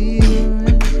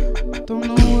 don't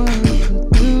know what to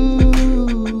do.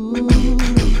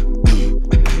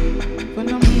 When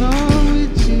I'm not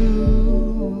with you,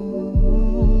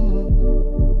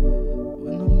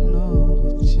 when I'm not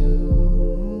with you,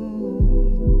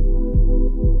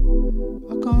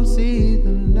 I can't see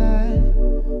the light.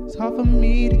 It's hard for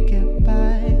me to get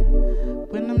by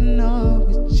when I'm not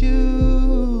with you.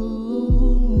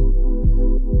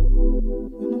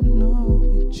 When I'm not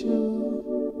with you,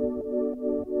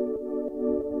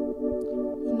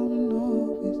 when I'm not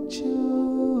with you,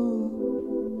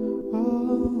 oh,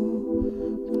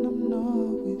 when I'm not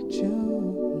with you,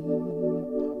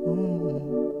 when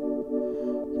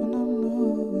I'm not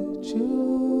with you.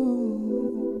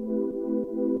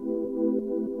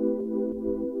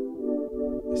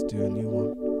 Let's do a new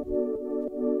one.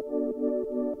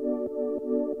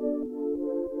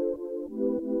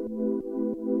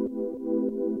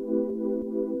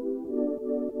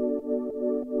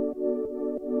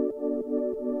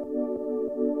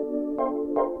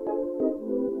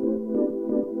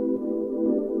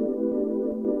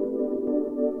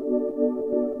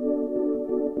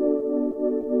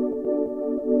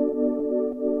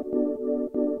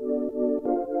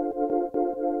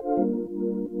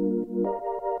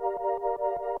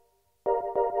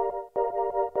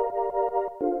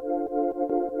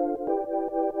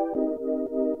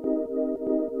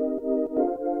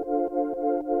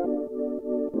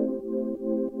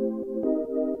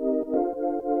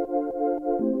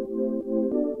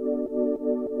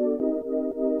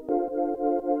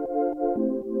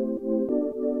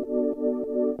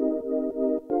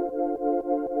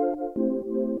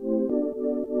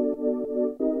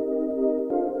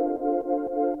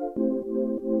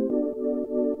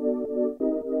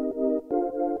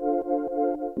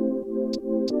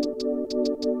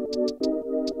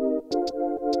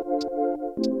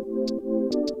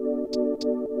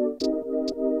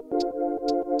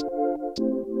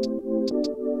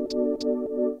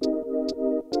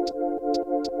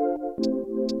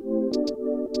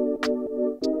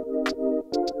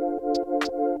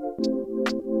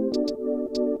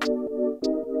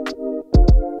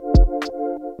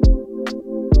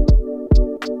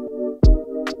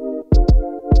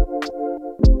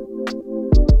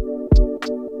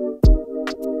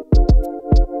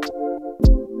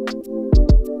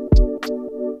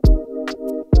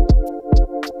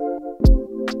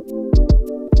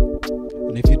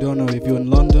 And if you don't know, if you're in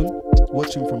London,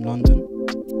 watching from London,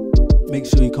 make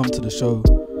sure you come to the show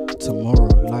tomorrow,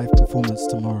 live performance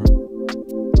tomorrow.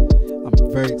 I'm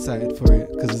very excited for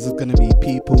it because this is going to be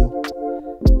people,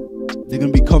 they're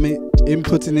going to be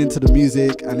inputting into the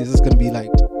music, and it's just going to be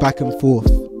like back and forth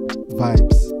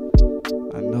vibes.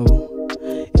 I know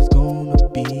it's going to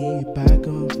be back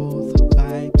and forth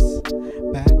vibes,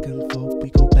 back and forth, we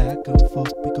go back and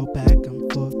forth, we go back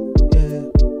and forth, yeah.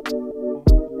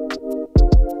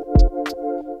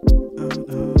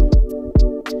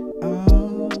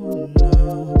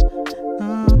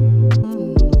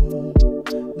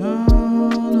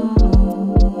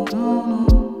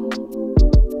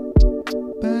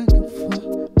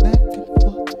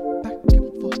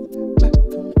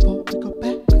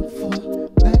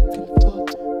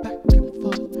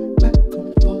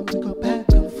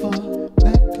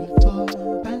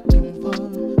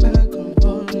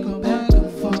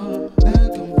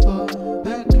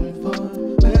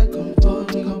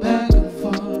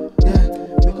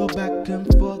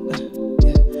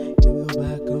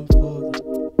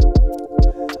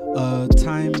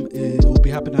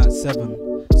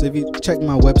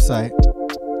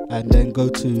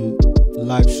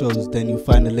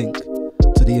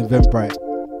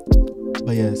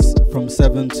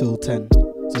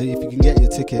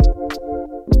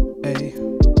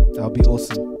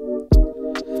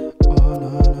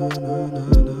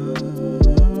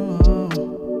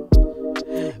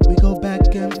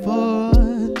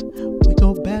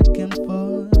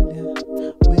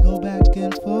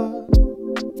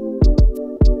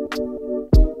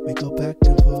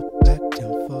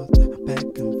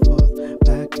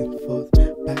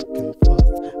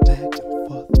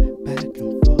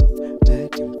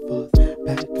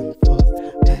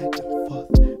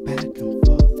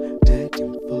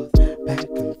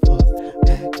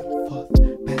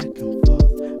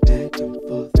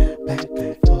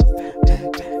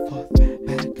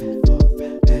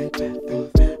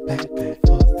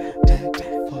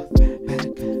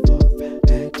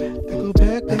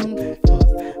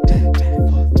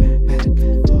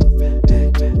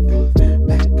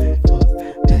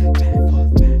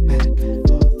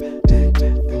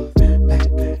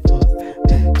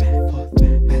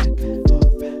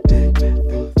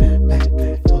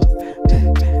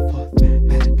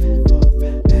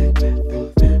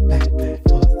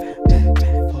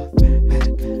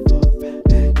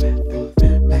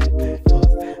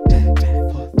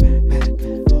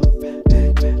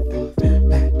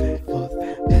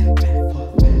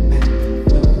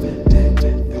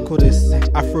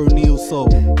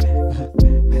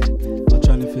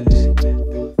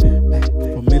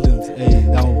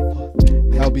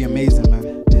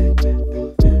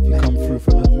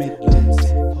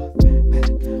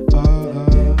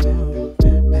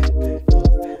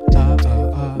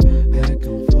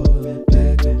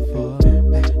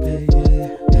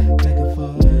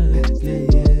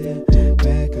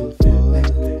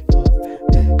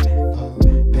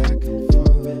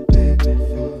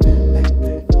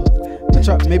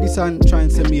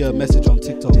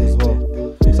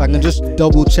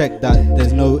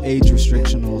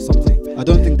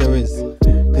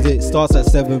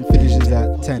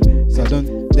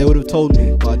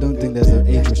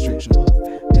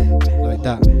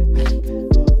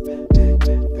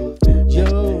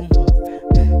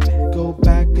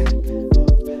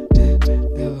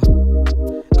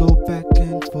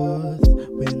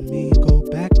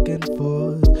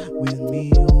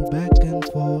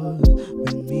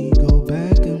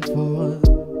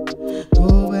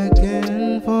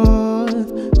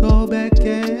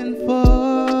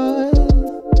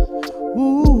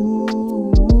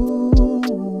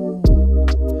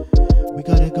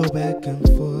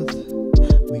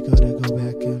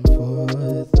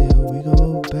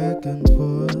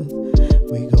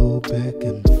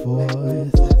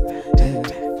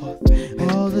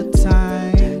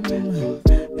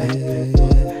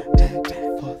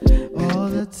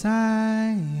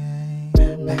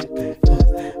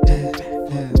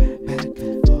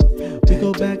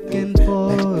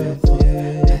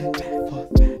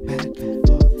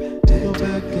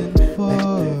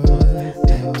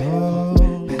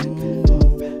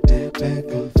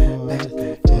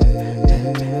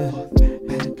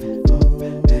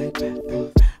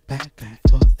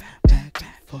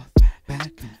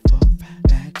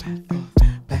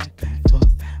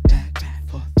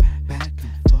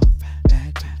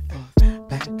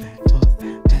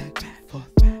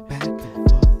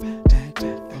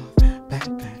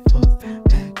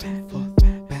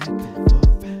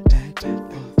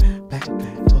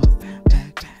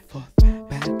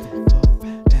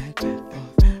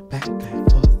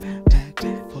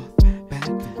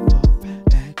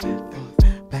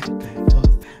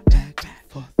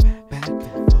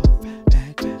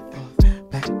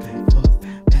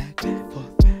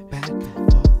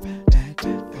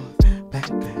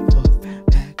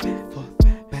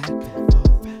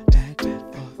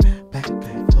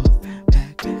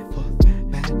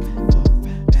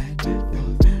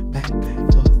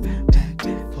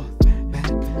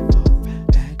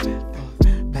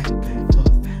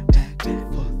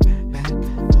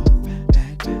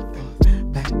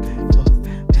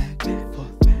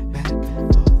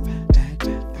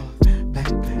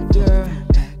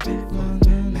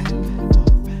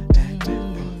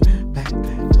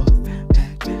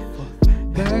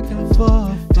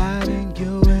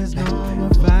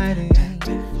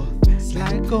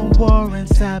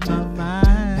 Inside my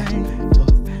mind,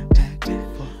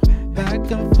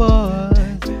 back and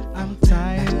forth. I'm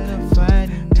tired of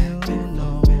fighting you.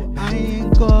 No, I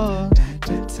ain't got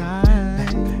the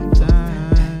time.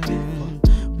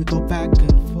 We go back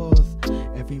and forth,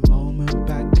 every moment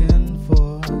back and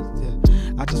forth. Yeah.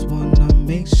 I just wanna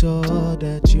make sure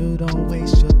that you don't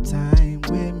waste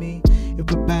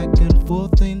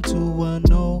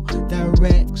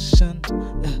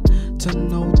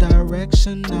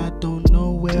don't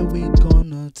know where we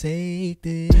gonna take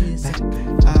this. Back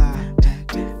and forth,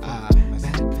 back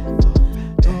and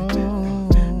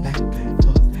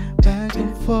forth, back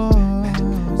and forth,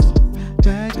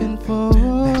 back and forth.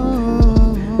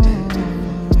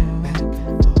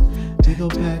 We go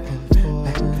back and forth,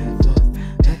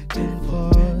 back and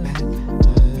forth,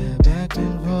 back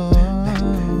and forth.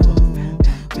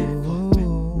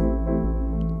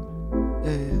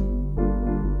 Yeah,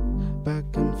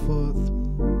 back and forth,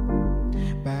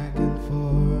 back and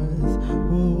forth.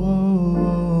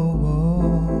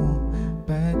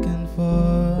 Back and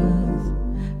forth,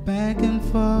 back and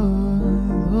forth.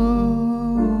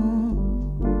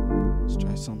 Let's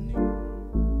try something new.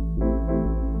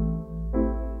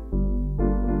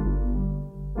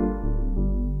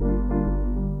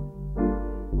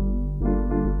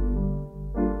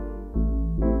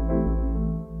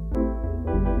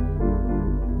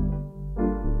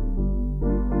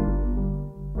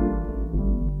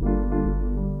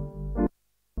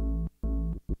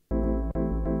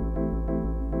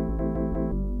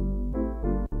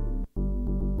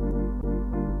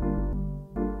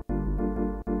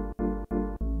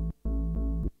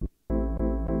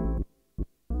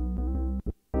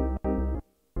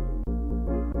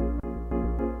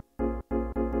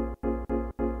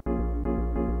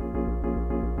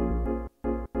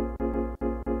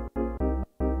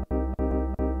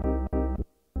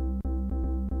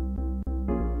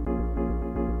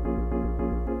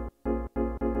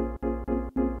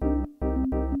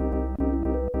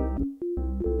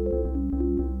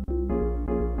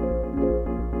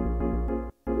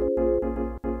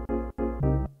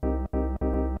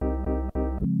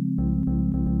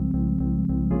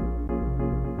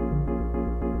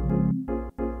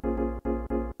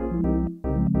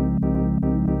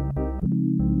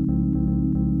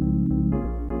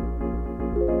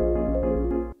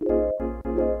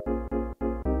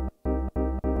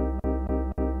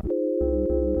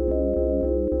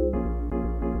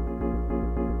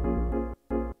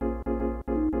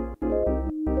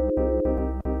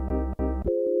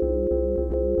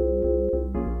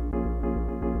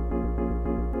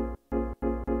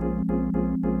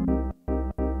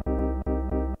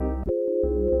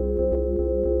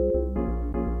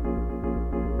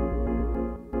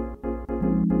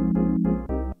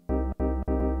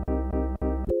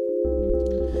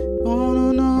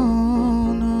 Oh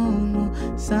no,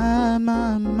 inside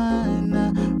my mind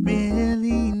I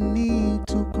really need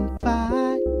to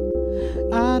confide.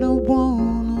 I don't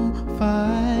wanna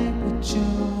fight with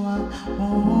you, I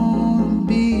wanna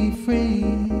be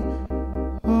free.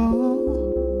 Oh,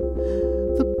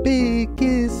 the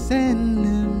biggest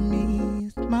enemy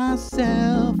is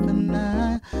myself, and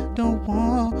I don't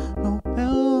want no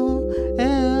one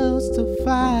else to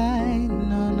fight.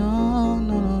 No, no,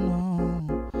 no, no, no.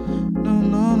 No,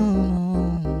 no, no,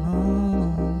 no,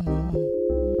 no.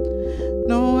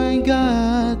 No, I ain't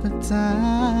got the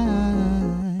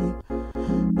time.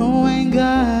 No, I ain't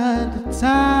got the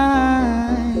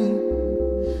time.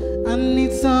 I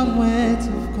need somewhere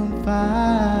to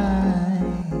confide.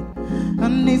 I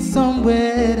need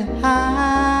somewhere to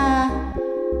hide.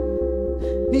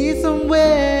 Need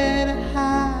somewhere to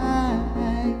hide.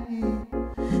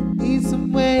 Need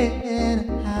somewhere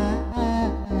to hide.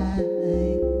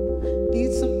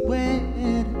 Need somewhere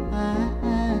to hide.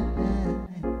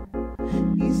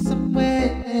 Need somewhere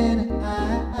to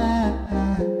hide.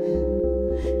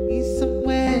 Need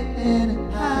somewhere to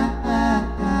hide.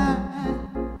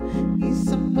 Need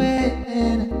somewhere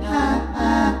to hide.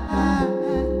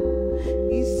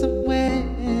 Need somewhere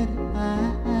to hide.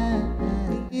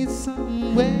 Need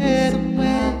somewhere,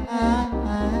 somewhere to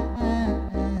hide.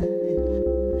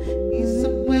 Need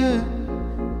somewhere.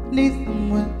 Need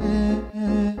somewhere,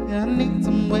 I need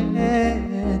somewhere,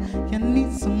 I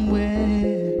need somewhere,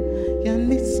 I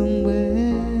need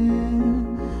somewhere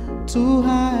to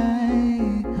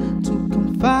hide, to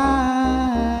confide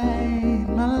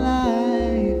my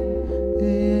life.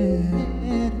 Yeah.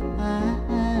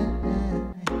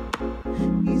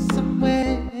 Need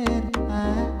somewhere to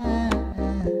hide,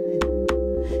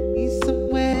 need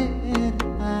somewhere to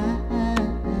hide,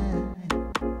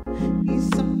 need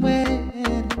somewhere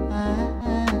to hide.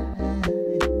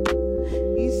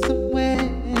 Need somewhere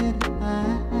to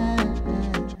hide.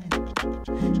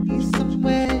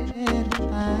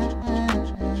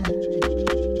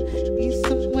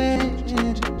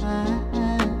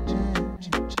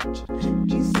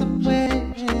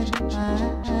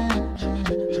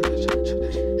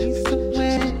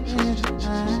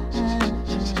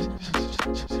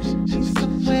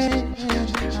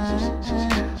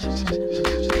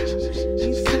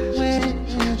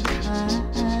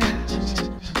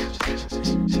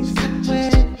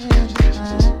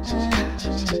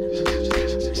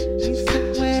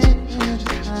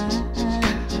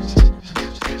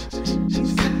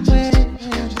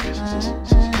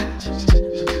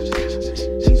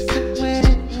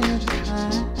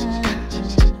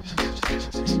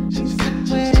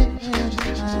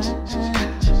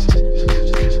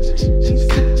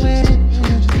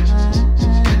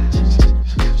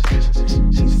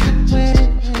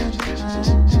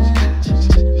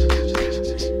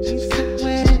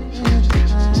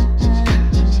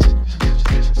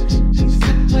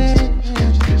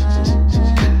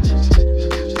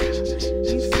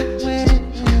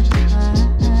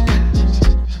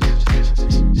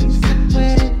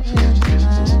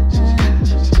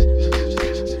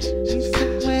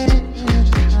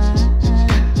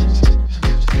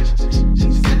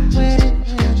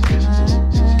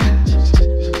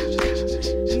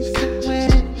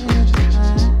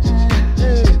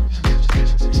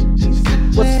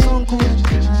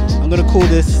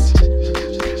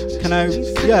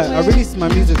 and I release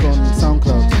my music on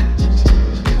SoundCloud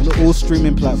and all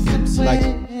streaming platforms, like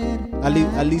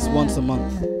at least once a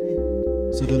month.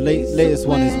 So the latest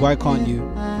one is Why Can't You?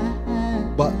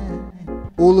 But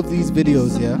all of these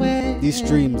videos, these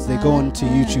streams, they go on to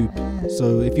YouTube.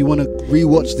 So if you want to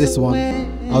rewatch this one,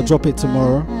 I'll drop it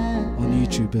tomorrow on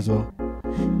YouTube as well.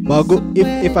 But I'll go,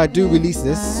 if I do release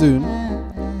this soon,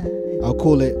 I'll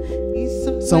call it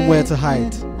Somewhere to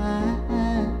Hide.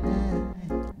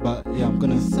 But yeah,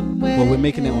 we're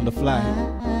making it on the fly.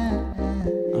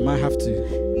 I might have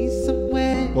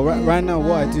to. But right now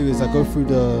what I do is I go through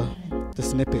the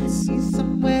snippets. I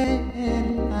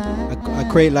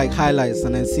create like highlights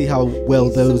and then see how well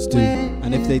those do.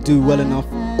 And if they do well enough,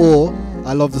 or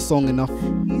I love the song enough,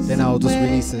 then I'll just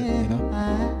release it, you know.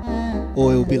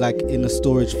 Or it'll be like in the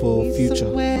storage for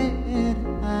future.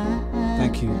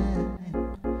 Thank you.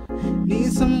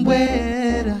 Need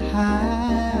somewhere to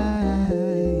hide.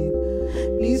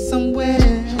 Need somewhere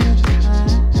to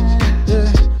hide.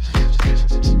 Yeah.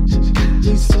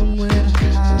 Need somewhere to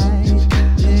hide.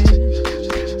 Yeah.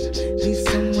 Need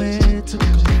somewhere to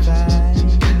confide.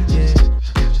 Yeah.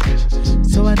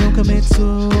 So I don't commit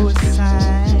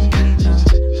suicide. No.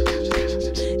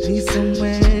 Need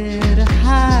somewhere to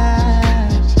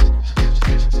hide.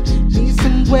 Need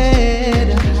somewhere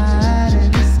to hide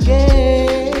and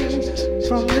escape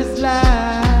from this life.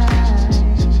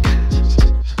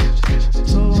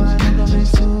 So I don't commit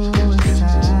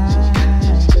suicide.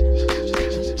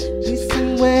 Need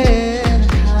somewhere to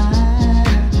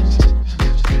hide.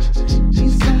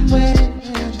 Need somewhere to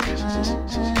hide. Need somewhere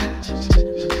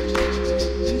to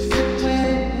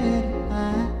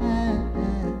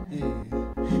hide.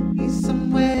 Need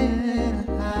somewhere to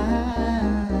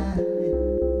hide.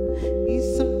 Need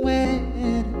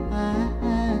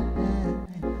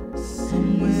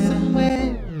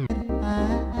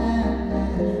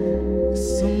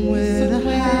somewhere to hide. Somewhere to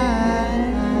hide.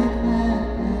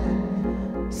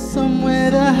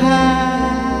 Somewhere to hide. Somewhere to hide.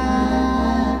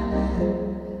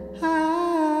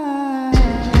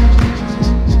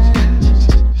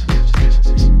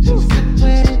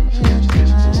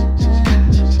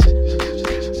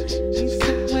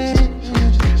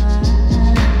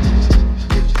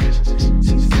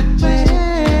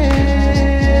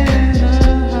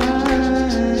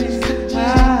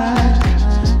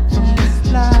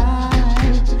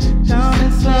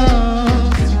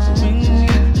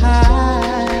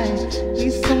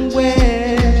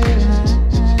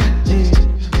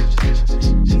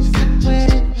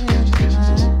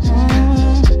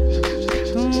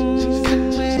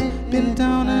 Been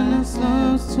down in the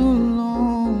slums too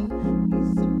long.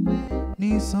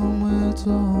 Need somewhere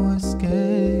to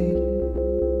escape.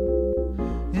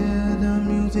 Yeah, the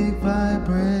music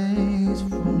vibrates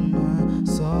from my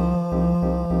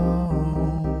soul.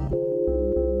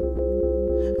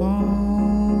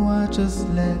 Oh, I just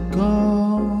let go.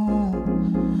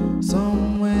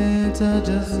 Somewhere to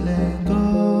just let go.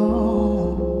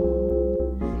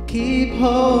 Keep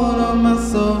hold on my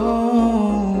soul.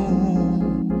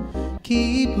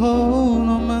 Keep hold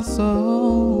on my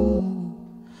soul.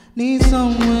 Need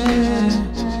somewhere.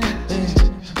 Need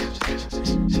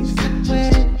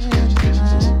somewhere.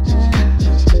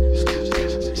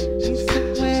 Need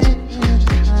somewhere.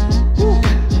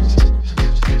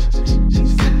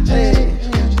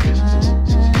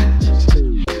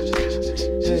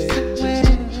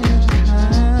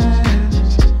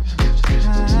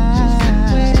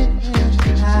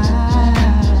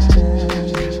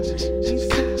 Need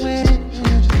somewhere.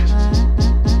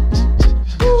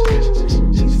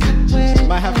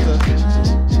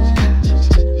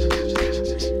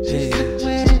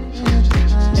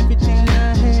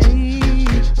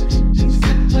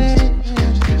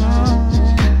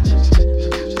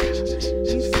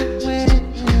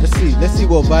 Let's see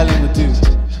what violin would do.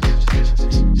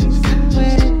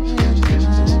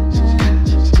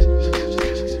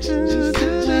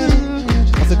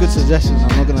 That's a good suggestion,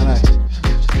 I'm not gonna lie.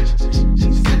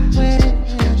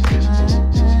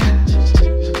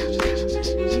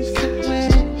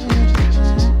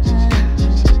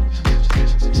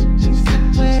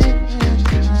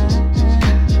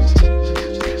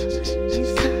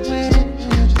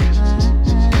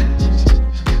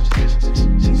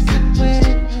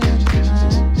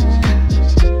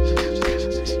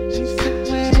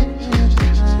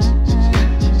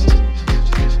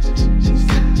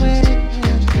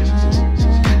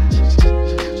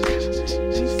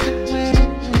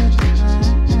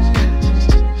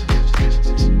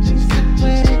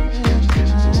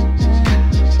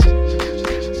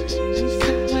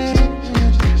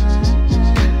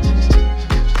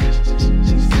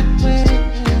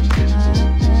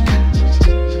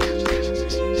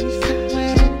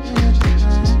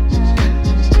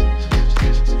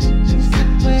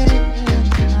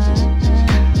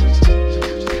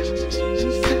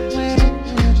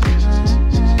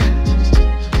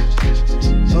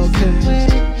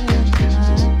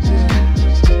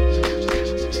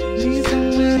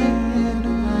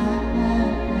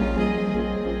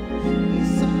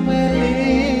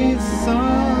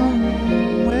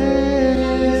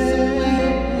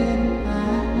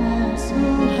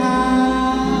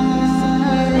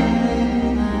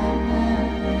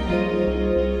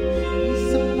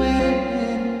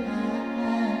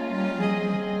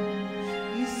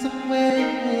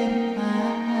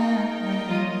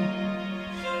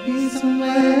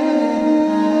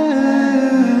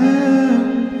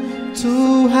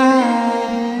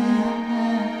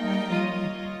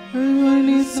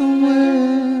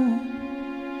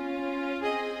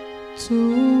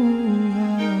 too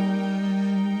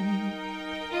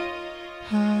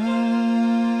high,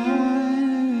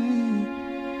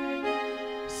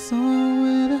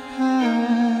 somewhere to hide.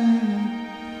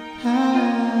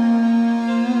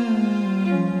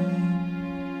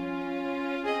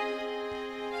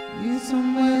 Need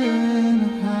somewhere to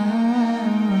hide.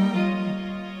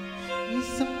 Need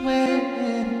somewhere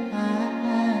to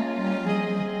hide.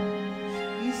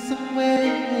 Need somewhere to hide. Need somewhere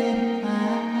to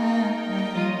hide.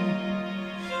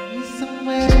 Need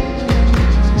somewhere to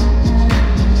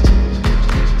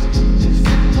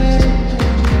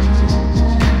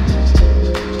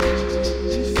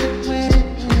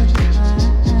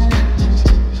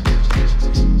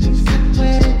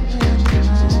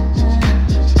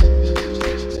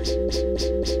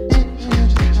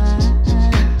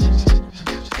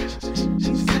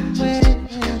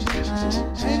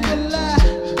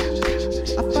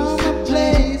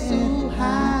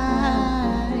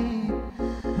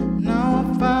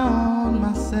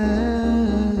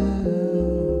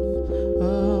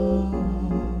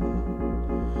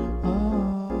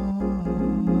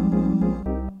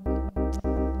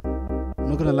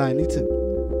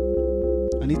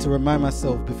I need to remind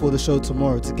myself before the show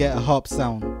tomorrow to get a harp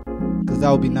sound, because that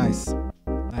would be nice.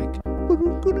 Like,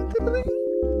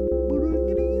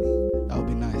 that would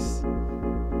be nice.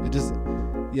 It just,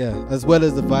 yeah, as well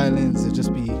as the violins,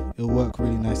 it'll work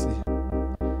really nicely.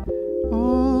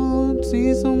 Oh,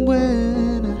 see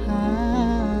somewhere to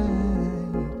hide.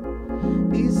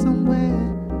 Need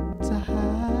somewhere to hide.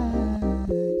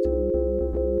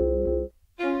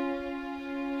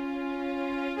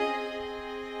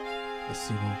 Let's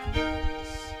see what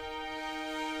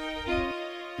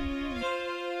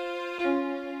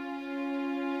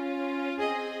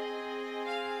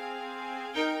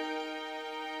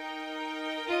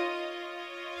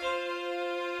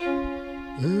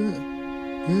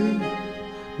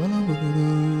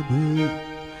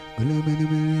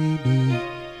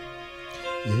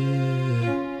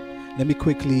Let me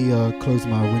quickly close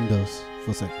my windows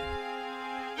for a sec.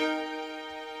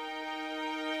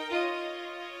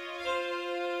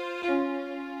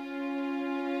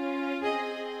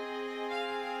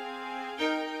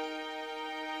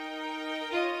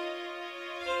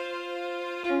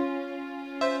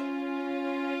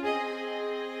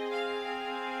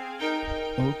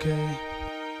 Okay.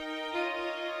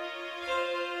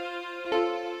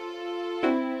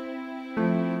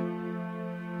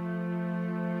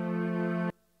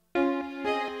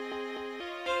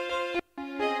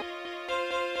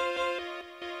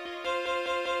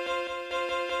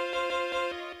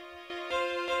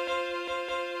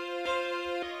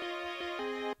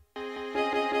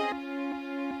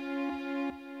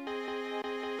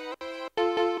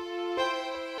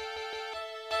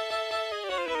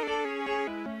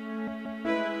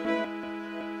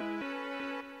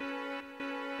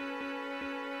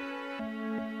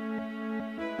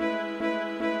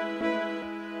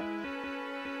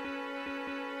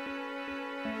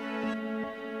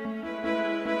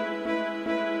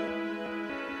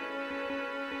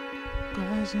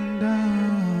 Crashing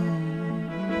down,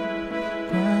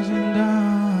 crashing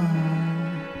down.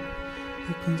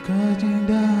 It comes crashing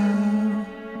down,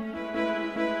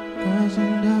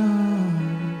 crashing down,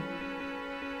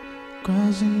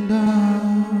 crashing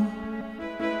down,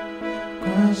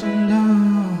 crashing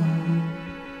down,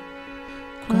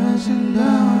 crashing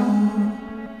down,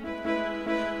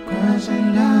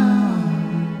 crashing down,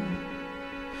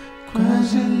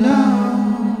 crashing down.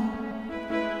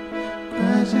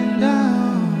 Crashing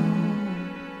down,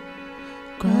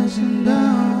 crashing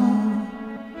down,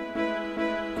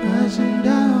 crashing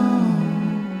down,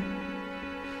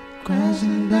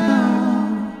 crashing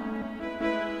down,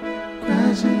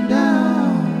 crashing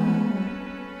down,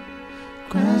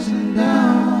 crashing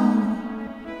down,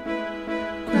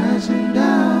 crashing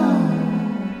down,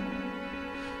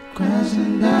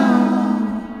 crashing down,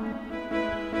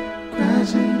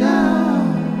 crashing down,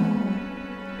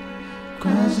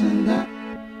 crashing down.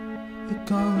 It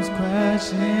comes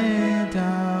crashing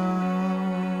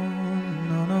down.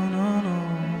 No, no, no, no.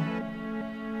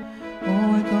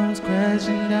 Oh, it comes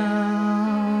crashing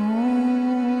down.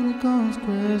 It comes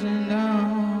crashing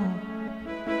down.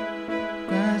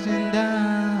 Crashing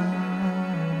down.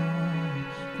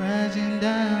 Crashing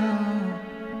down.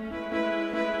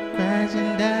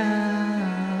 Crashing down.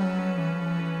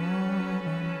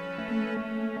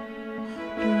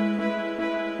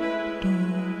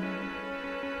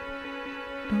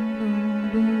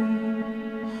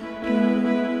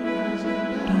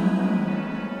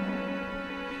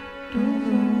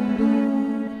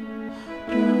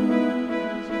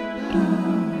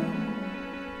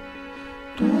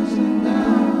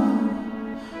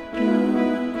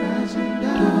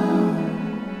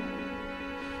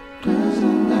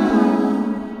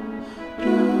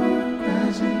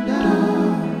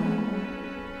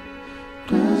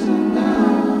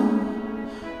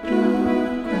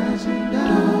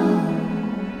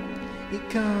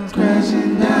 comes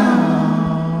crashing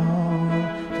down,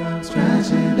 comes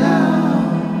crashing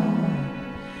down,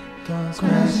 comes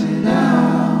crashing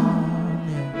down,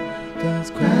 yeah,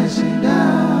 comes crashing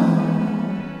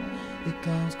down, it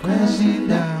comes crashing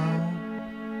down.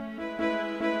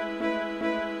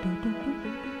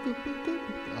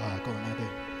 Ah, go on, I do.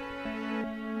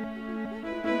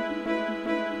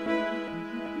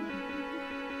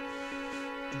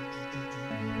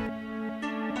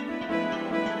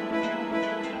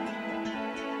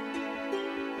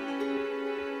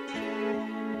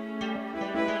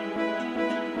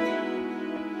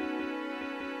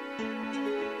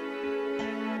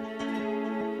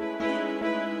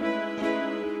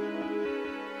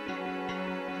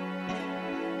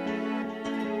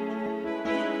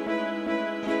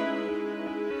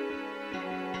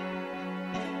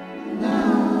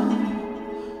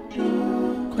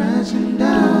 Crashing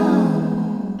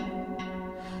down,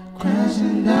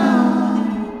 crashing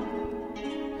down,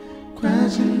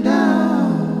 crashing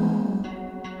down,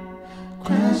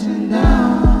 crashing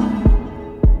down,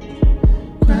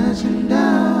 crashing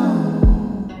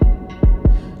down,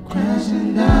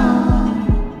 crashing down,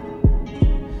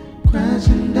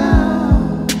 crashing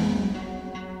down,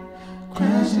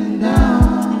 crashing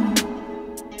down,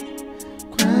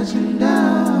 crashing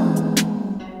down,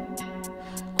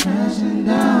 crashing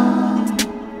down,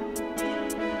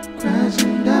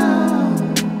 crashing down,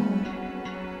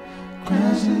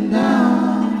 crashing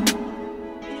down,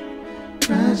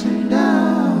 crashing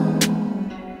down,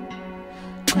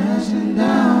 crashing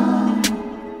down,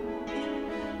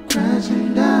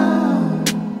 crashing down,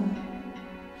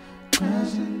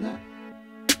 crashing down.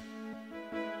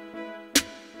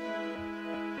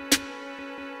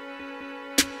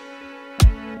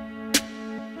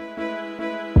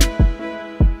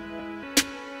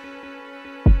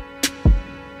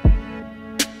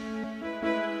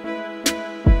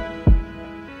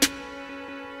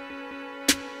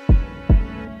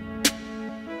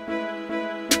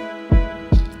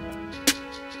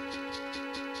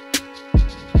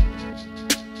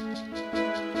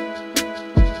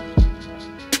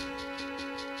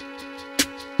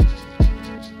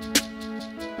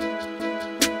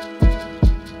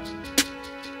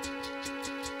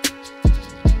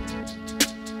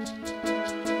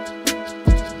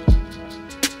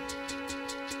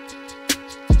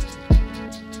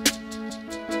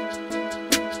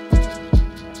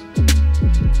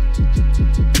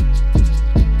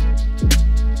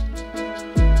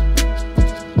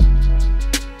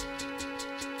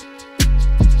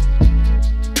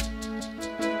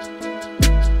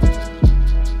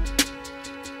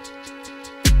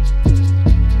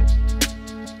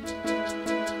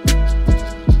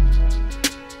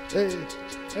 Hey,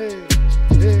 hey,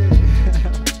 hey,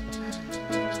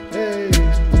 hey,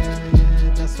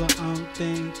 yeah, that's what I'm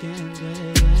thinking,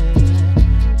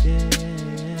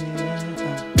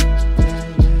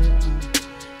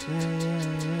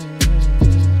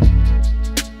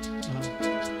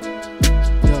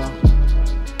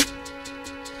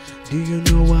 Do you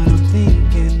know what I'm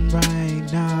thinking right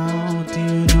now? Do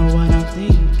you know what I'm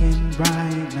thinking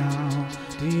right now?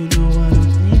 Do you know what I'm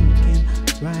thinking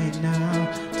right now?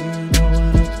 Do you know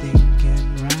what I'm thinking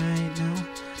right now?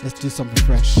 Let's do something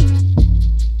fresh.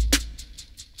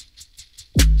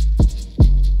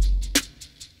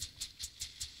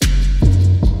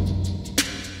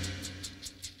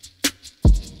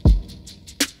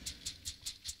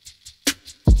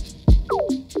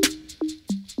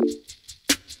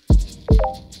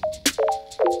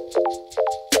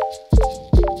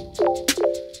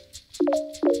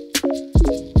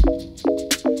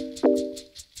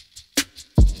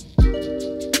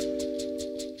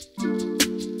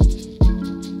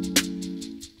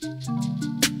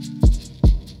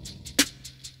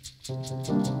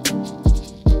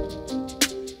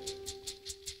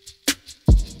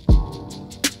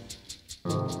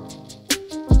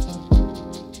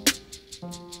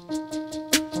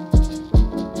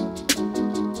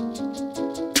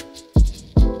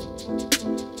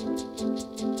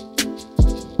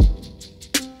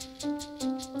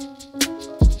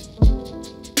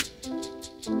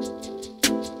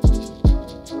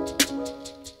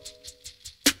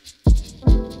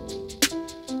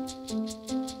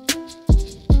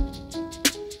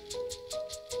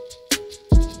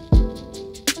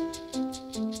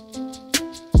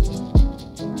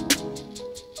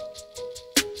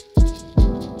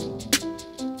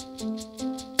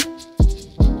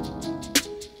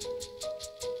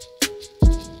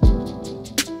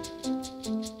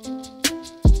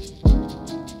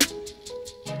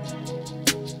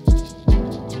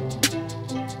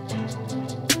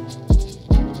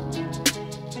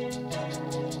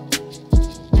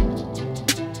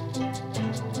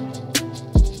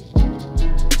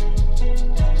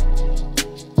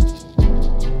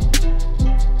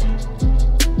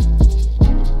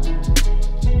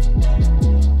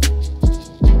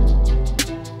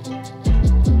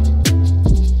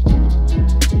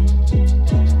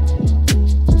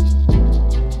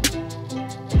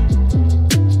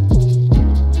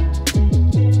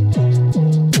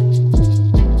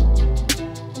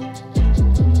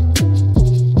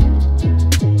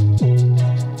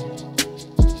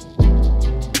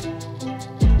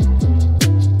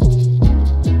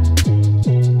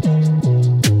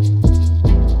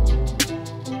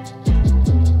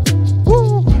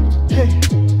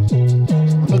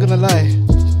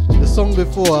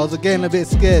 before. I was getting a bit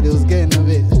scared. It was getting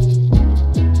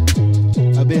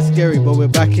a bit scary, but we're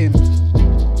back in.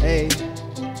 Hey,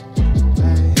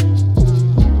 hey,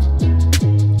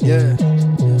 yeah,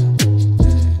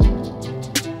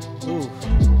 Ooh.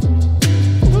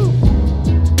 Ooh.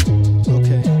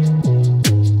 Okay,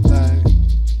 like,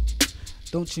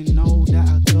 don't you know that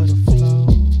I got a flow?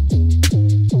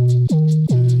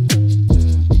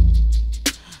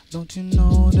 Don't you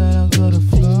know that I got a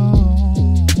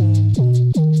flow?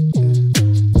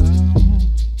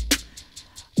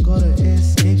 Gotta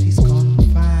escape these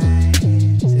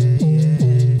confines,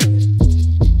 yeah.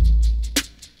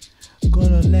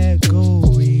 Gotta let go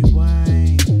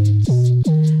rewinds,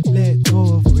 let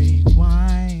go of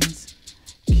rewinds.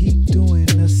 Keep doing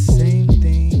the same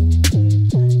thing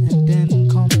and then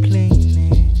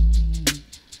complaining.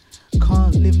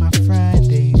 Can't live my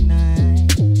Friday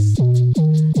nights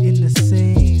in the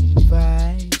same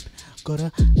vibe.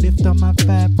 Gotta lift up my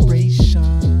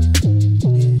vibration,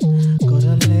 yeah.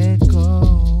 Gotta let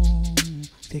go,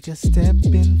 take a step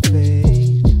in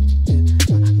faith,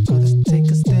 yeah. I gotta take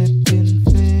a step in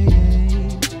faith,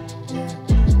 yeah,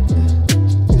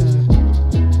 yeah, yeah.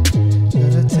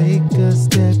 Gotta take a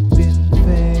step in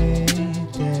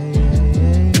faith, yeah,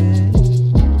 yeah, yeah.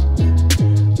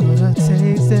 Gotta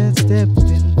take that step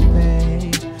in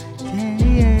faith, yeah,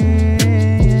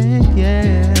 yeah,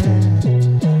 yeah.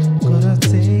 Gotta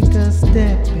take a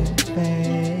step in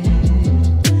faith,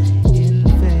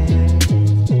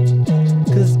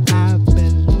 cause I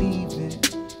believe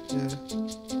it, yeah,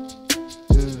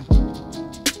 yeah.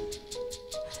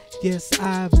 Yes,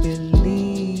 I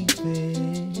believe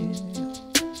it,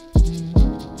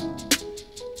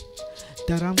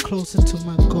 that I'm closer to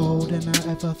my goal than I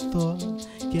ever thought.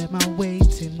 Yeah, my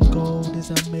weight in gold is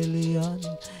 $1 million.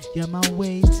 Yeah, my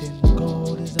weight in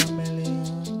gold is $1 million.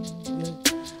 Yeah,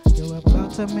 you're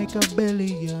about to make $1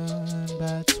 billion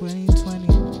by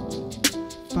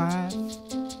 2025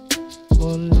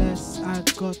 or less. I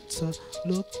got to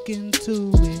look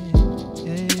into it.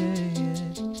 Yeah, yeah, yeah.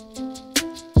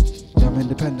 I'm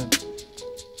independent.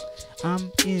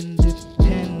 I'm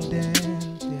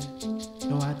independent. Yeah.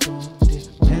 No, I don't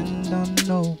depend on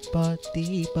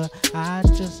nobody, but I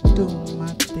just do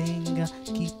my thing. I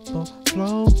keep on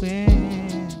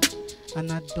flowing,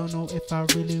 and I don't know if I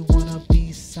really wanna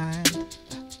be signed,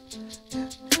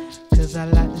 cause I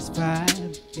like this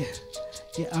vibe. Yeah,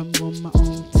 yeah, I'm on my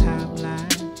own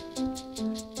timeline.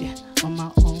 Yeah, on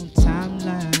my own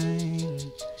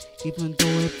timeline. Even though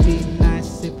it'd be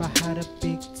nice if I had a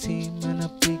big team and a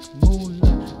big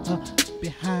moolah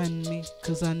behind me,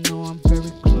 cause I know I'm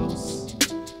very close.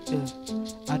 Yeah,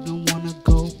 I don't wanna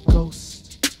go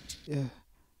ghost. Yeah,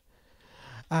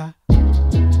 hey, oh,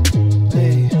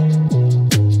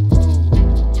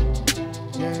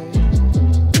 yeah,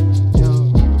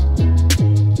 yo,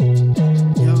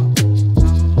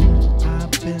 I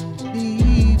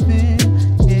believe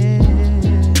in, yeah.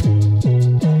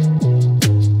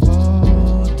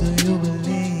 Oh, do you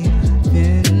believe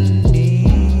in me?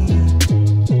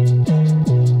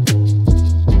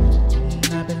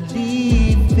 I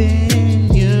believe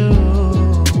in you.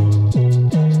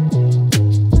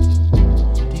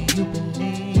 Do you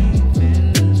believe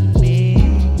in me?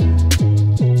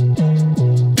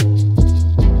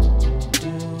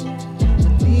 Do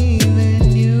believe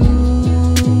in you?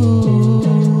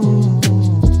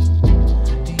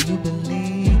 Do you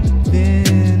believe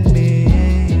in me?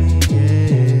 Yeah,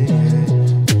 yeah.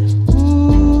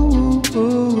 Ooh,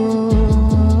 ooh,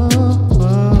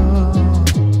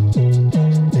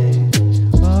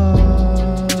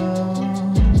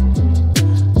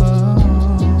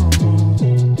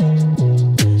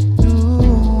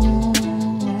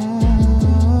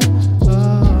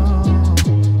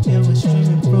 yeah, we're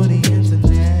streaming through the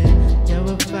internet. Yeah,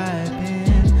 we're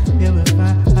vibing. Yeah, we're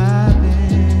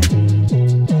vibing.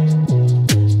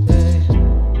 Hey,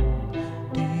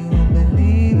 do you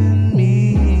believe in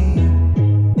me?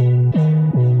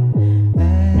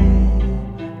 Hey,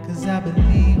 cause I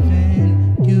believe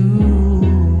in you.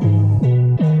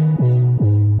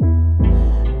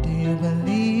 Do you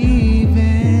believe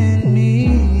in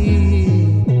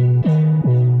me?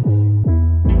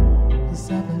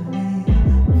 Cause I believe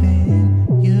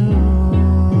in you. Yeah.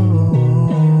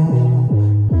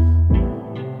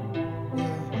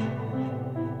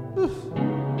 Oof.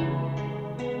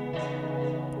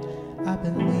 I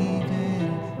believe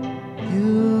in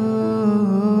you.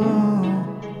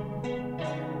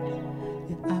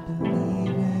 Yeah, I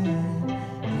believe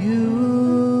in you.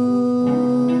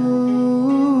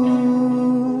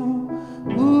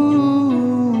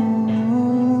 Ooh.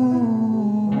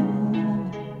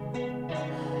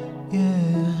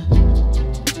 Yeah.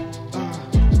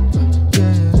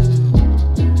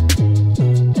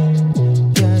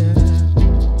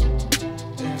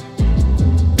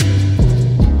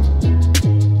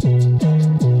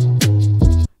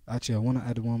 Actually, I want to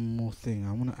add one more thing.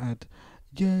 I want to add,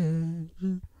 yeah.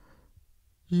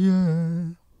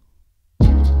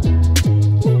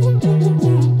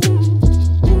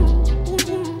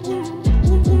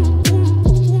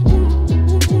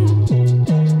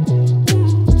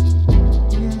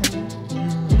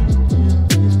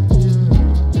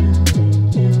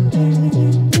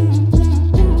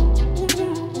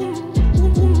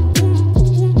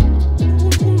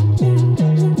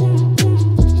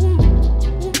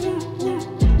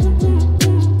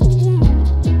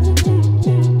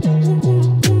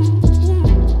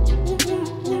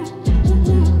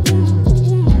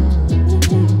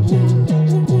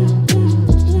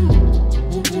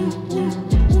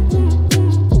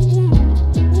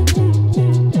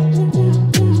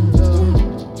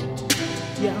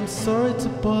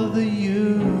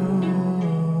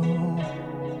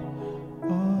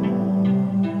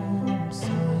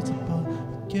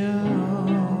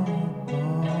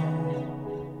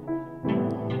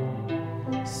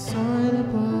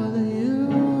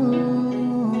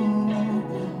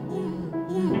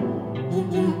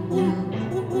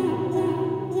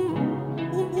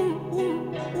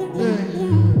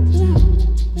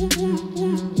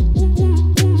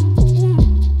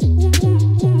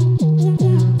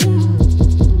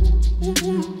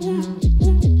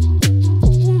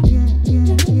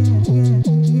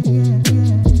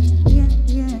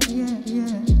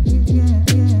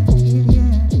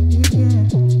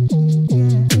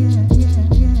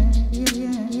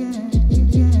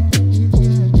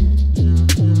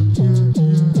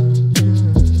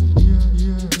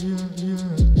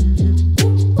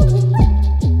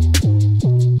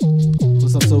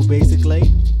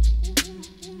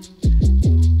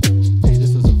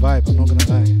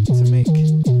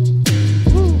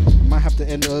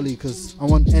 Because I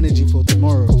want energy for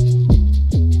tomorrow.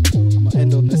 I'm gonna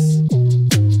end on this.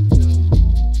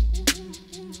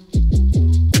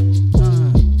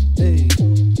 Hey.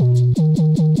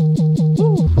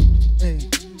 Woo. Hey.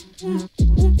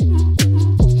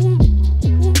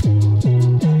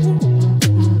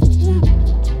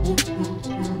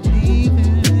 Believe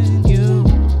in you.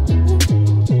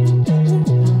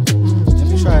 Let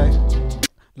me try.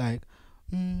 Like,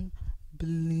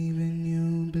 believe in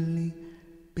you, believe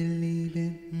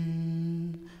in,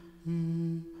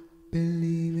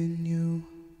 believe in you.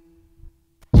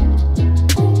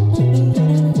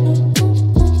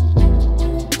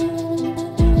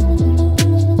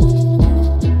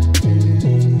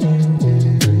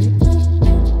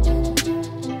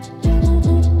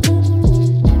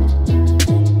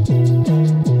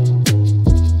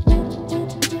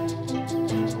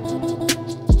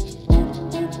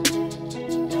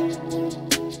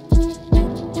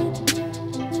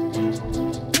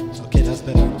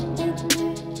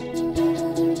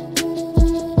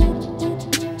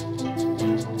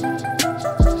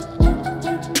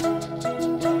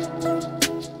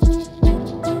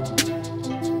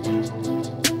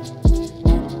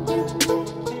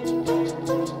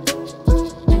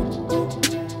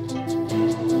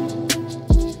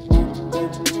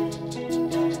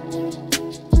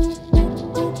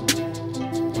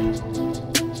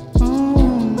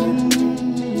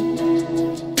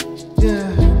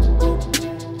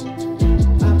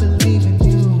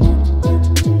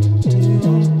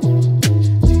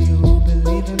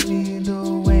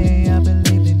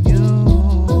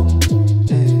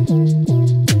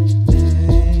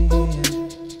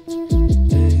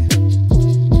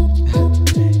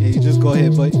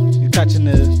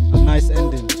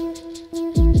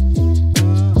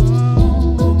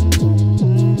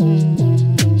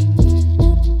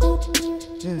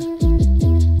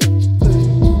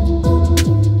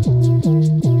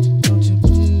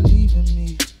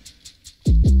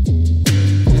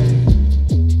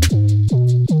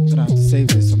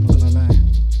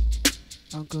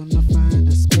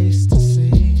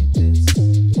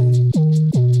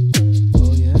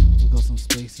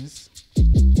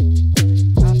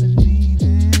 I believe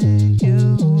in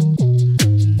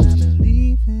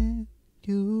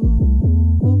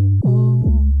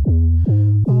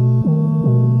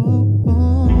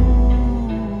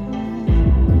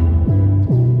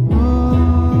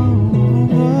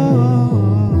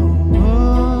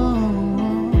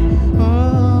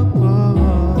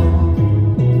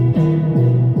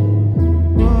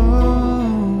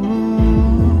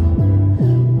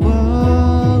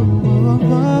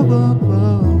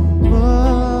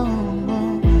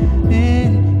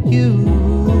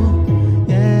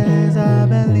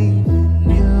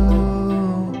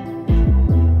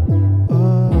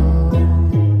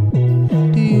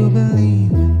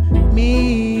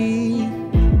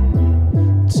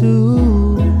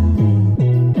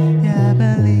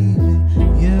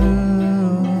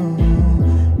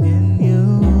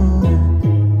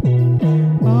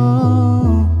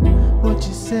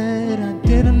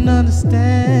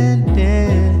pretend,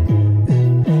 yeah.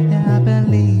 Yeah, I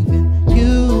believe in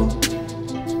you.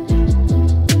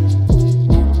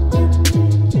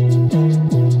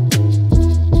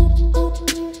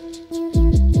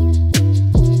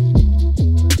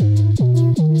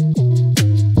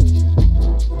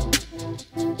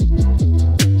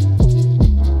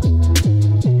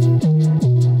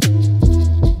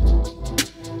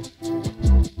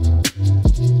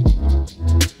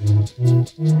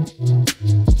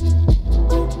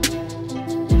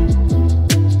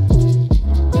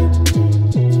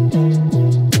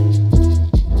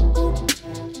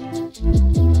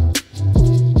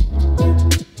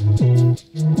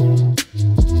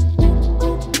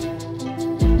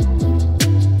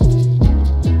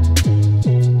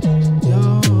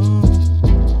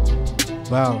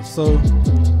 Wow, so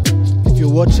if you're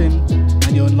watching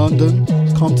and you're in London,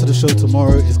 come to the show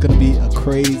tomorrow. It's gonna be a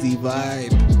crazy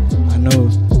vibe. I know,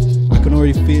 I can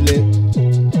already feel it.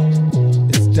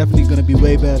 It's definitely gonna be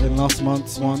way better than last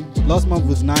month's one. Last month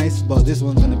was nice, but this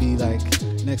one's gonna be like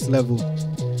next level.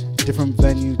 Different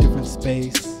venue, different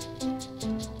space.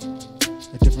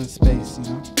 A different space, you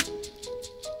know?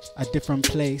 A different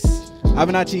place. I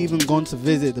haven't actually even gone to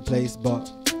visit the place, but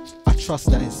I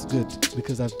trust that it's good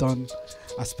because I've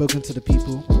spoken to the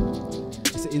people.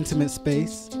 It's an intimate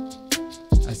space.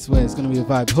 I swear it's gonna be a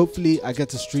vibe. Hopefully I get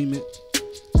to stream it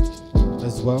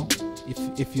as well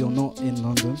if you're not in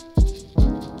London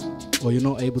or you're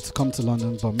not able to come to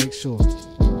London, but make sure.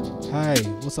 Hi,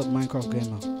 what's up Minecraft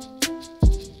Gamer?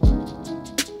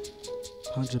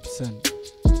 100%.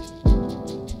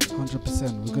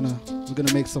 100%. We're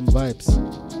gonna make some vibes.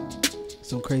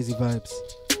 Some crazy vibes.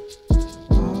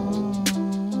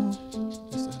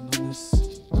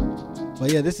 But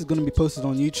yeah, this is going to be posted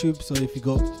on YouTube, so if you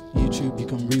got YouTube, you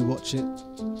can rewatch it.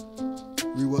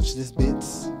 Rewatch these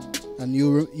bits. And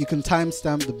you can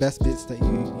timestamp the best bits that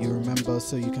you remember,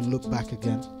 so you can look back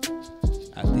again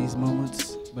at these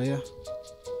moments. But yeah.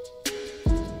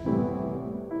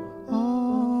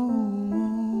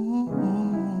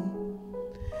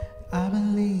 I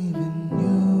believe in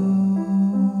you.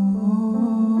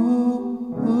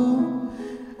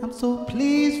 I'm so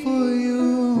pleased for you.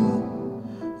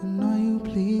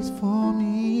 Please for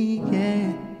me,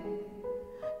 yeah,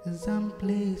 'cause I'm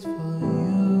pleased for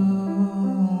you,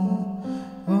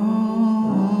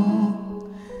 oh,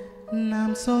 and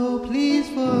I'm so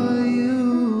pleased for you,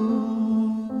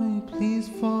 please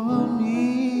for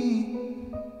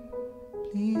me,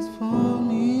 please for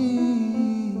me,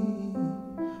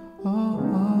 oh,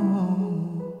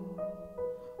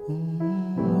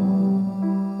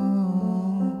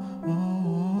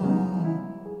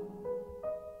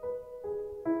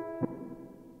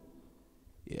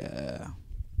 yeah,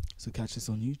 so catch this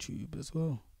on YouTube as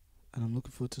well. And I'm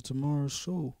looking forward to tomorrow's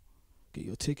show. Get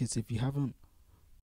your tickets if you haven't.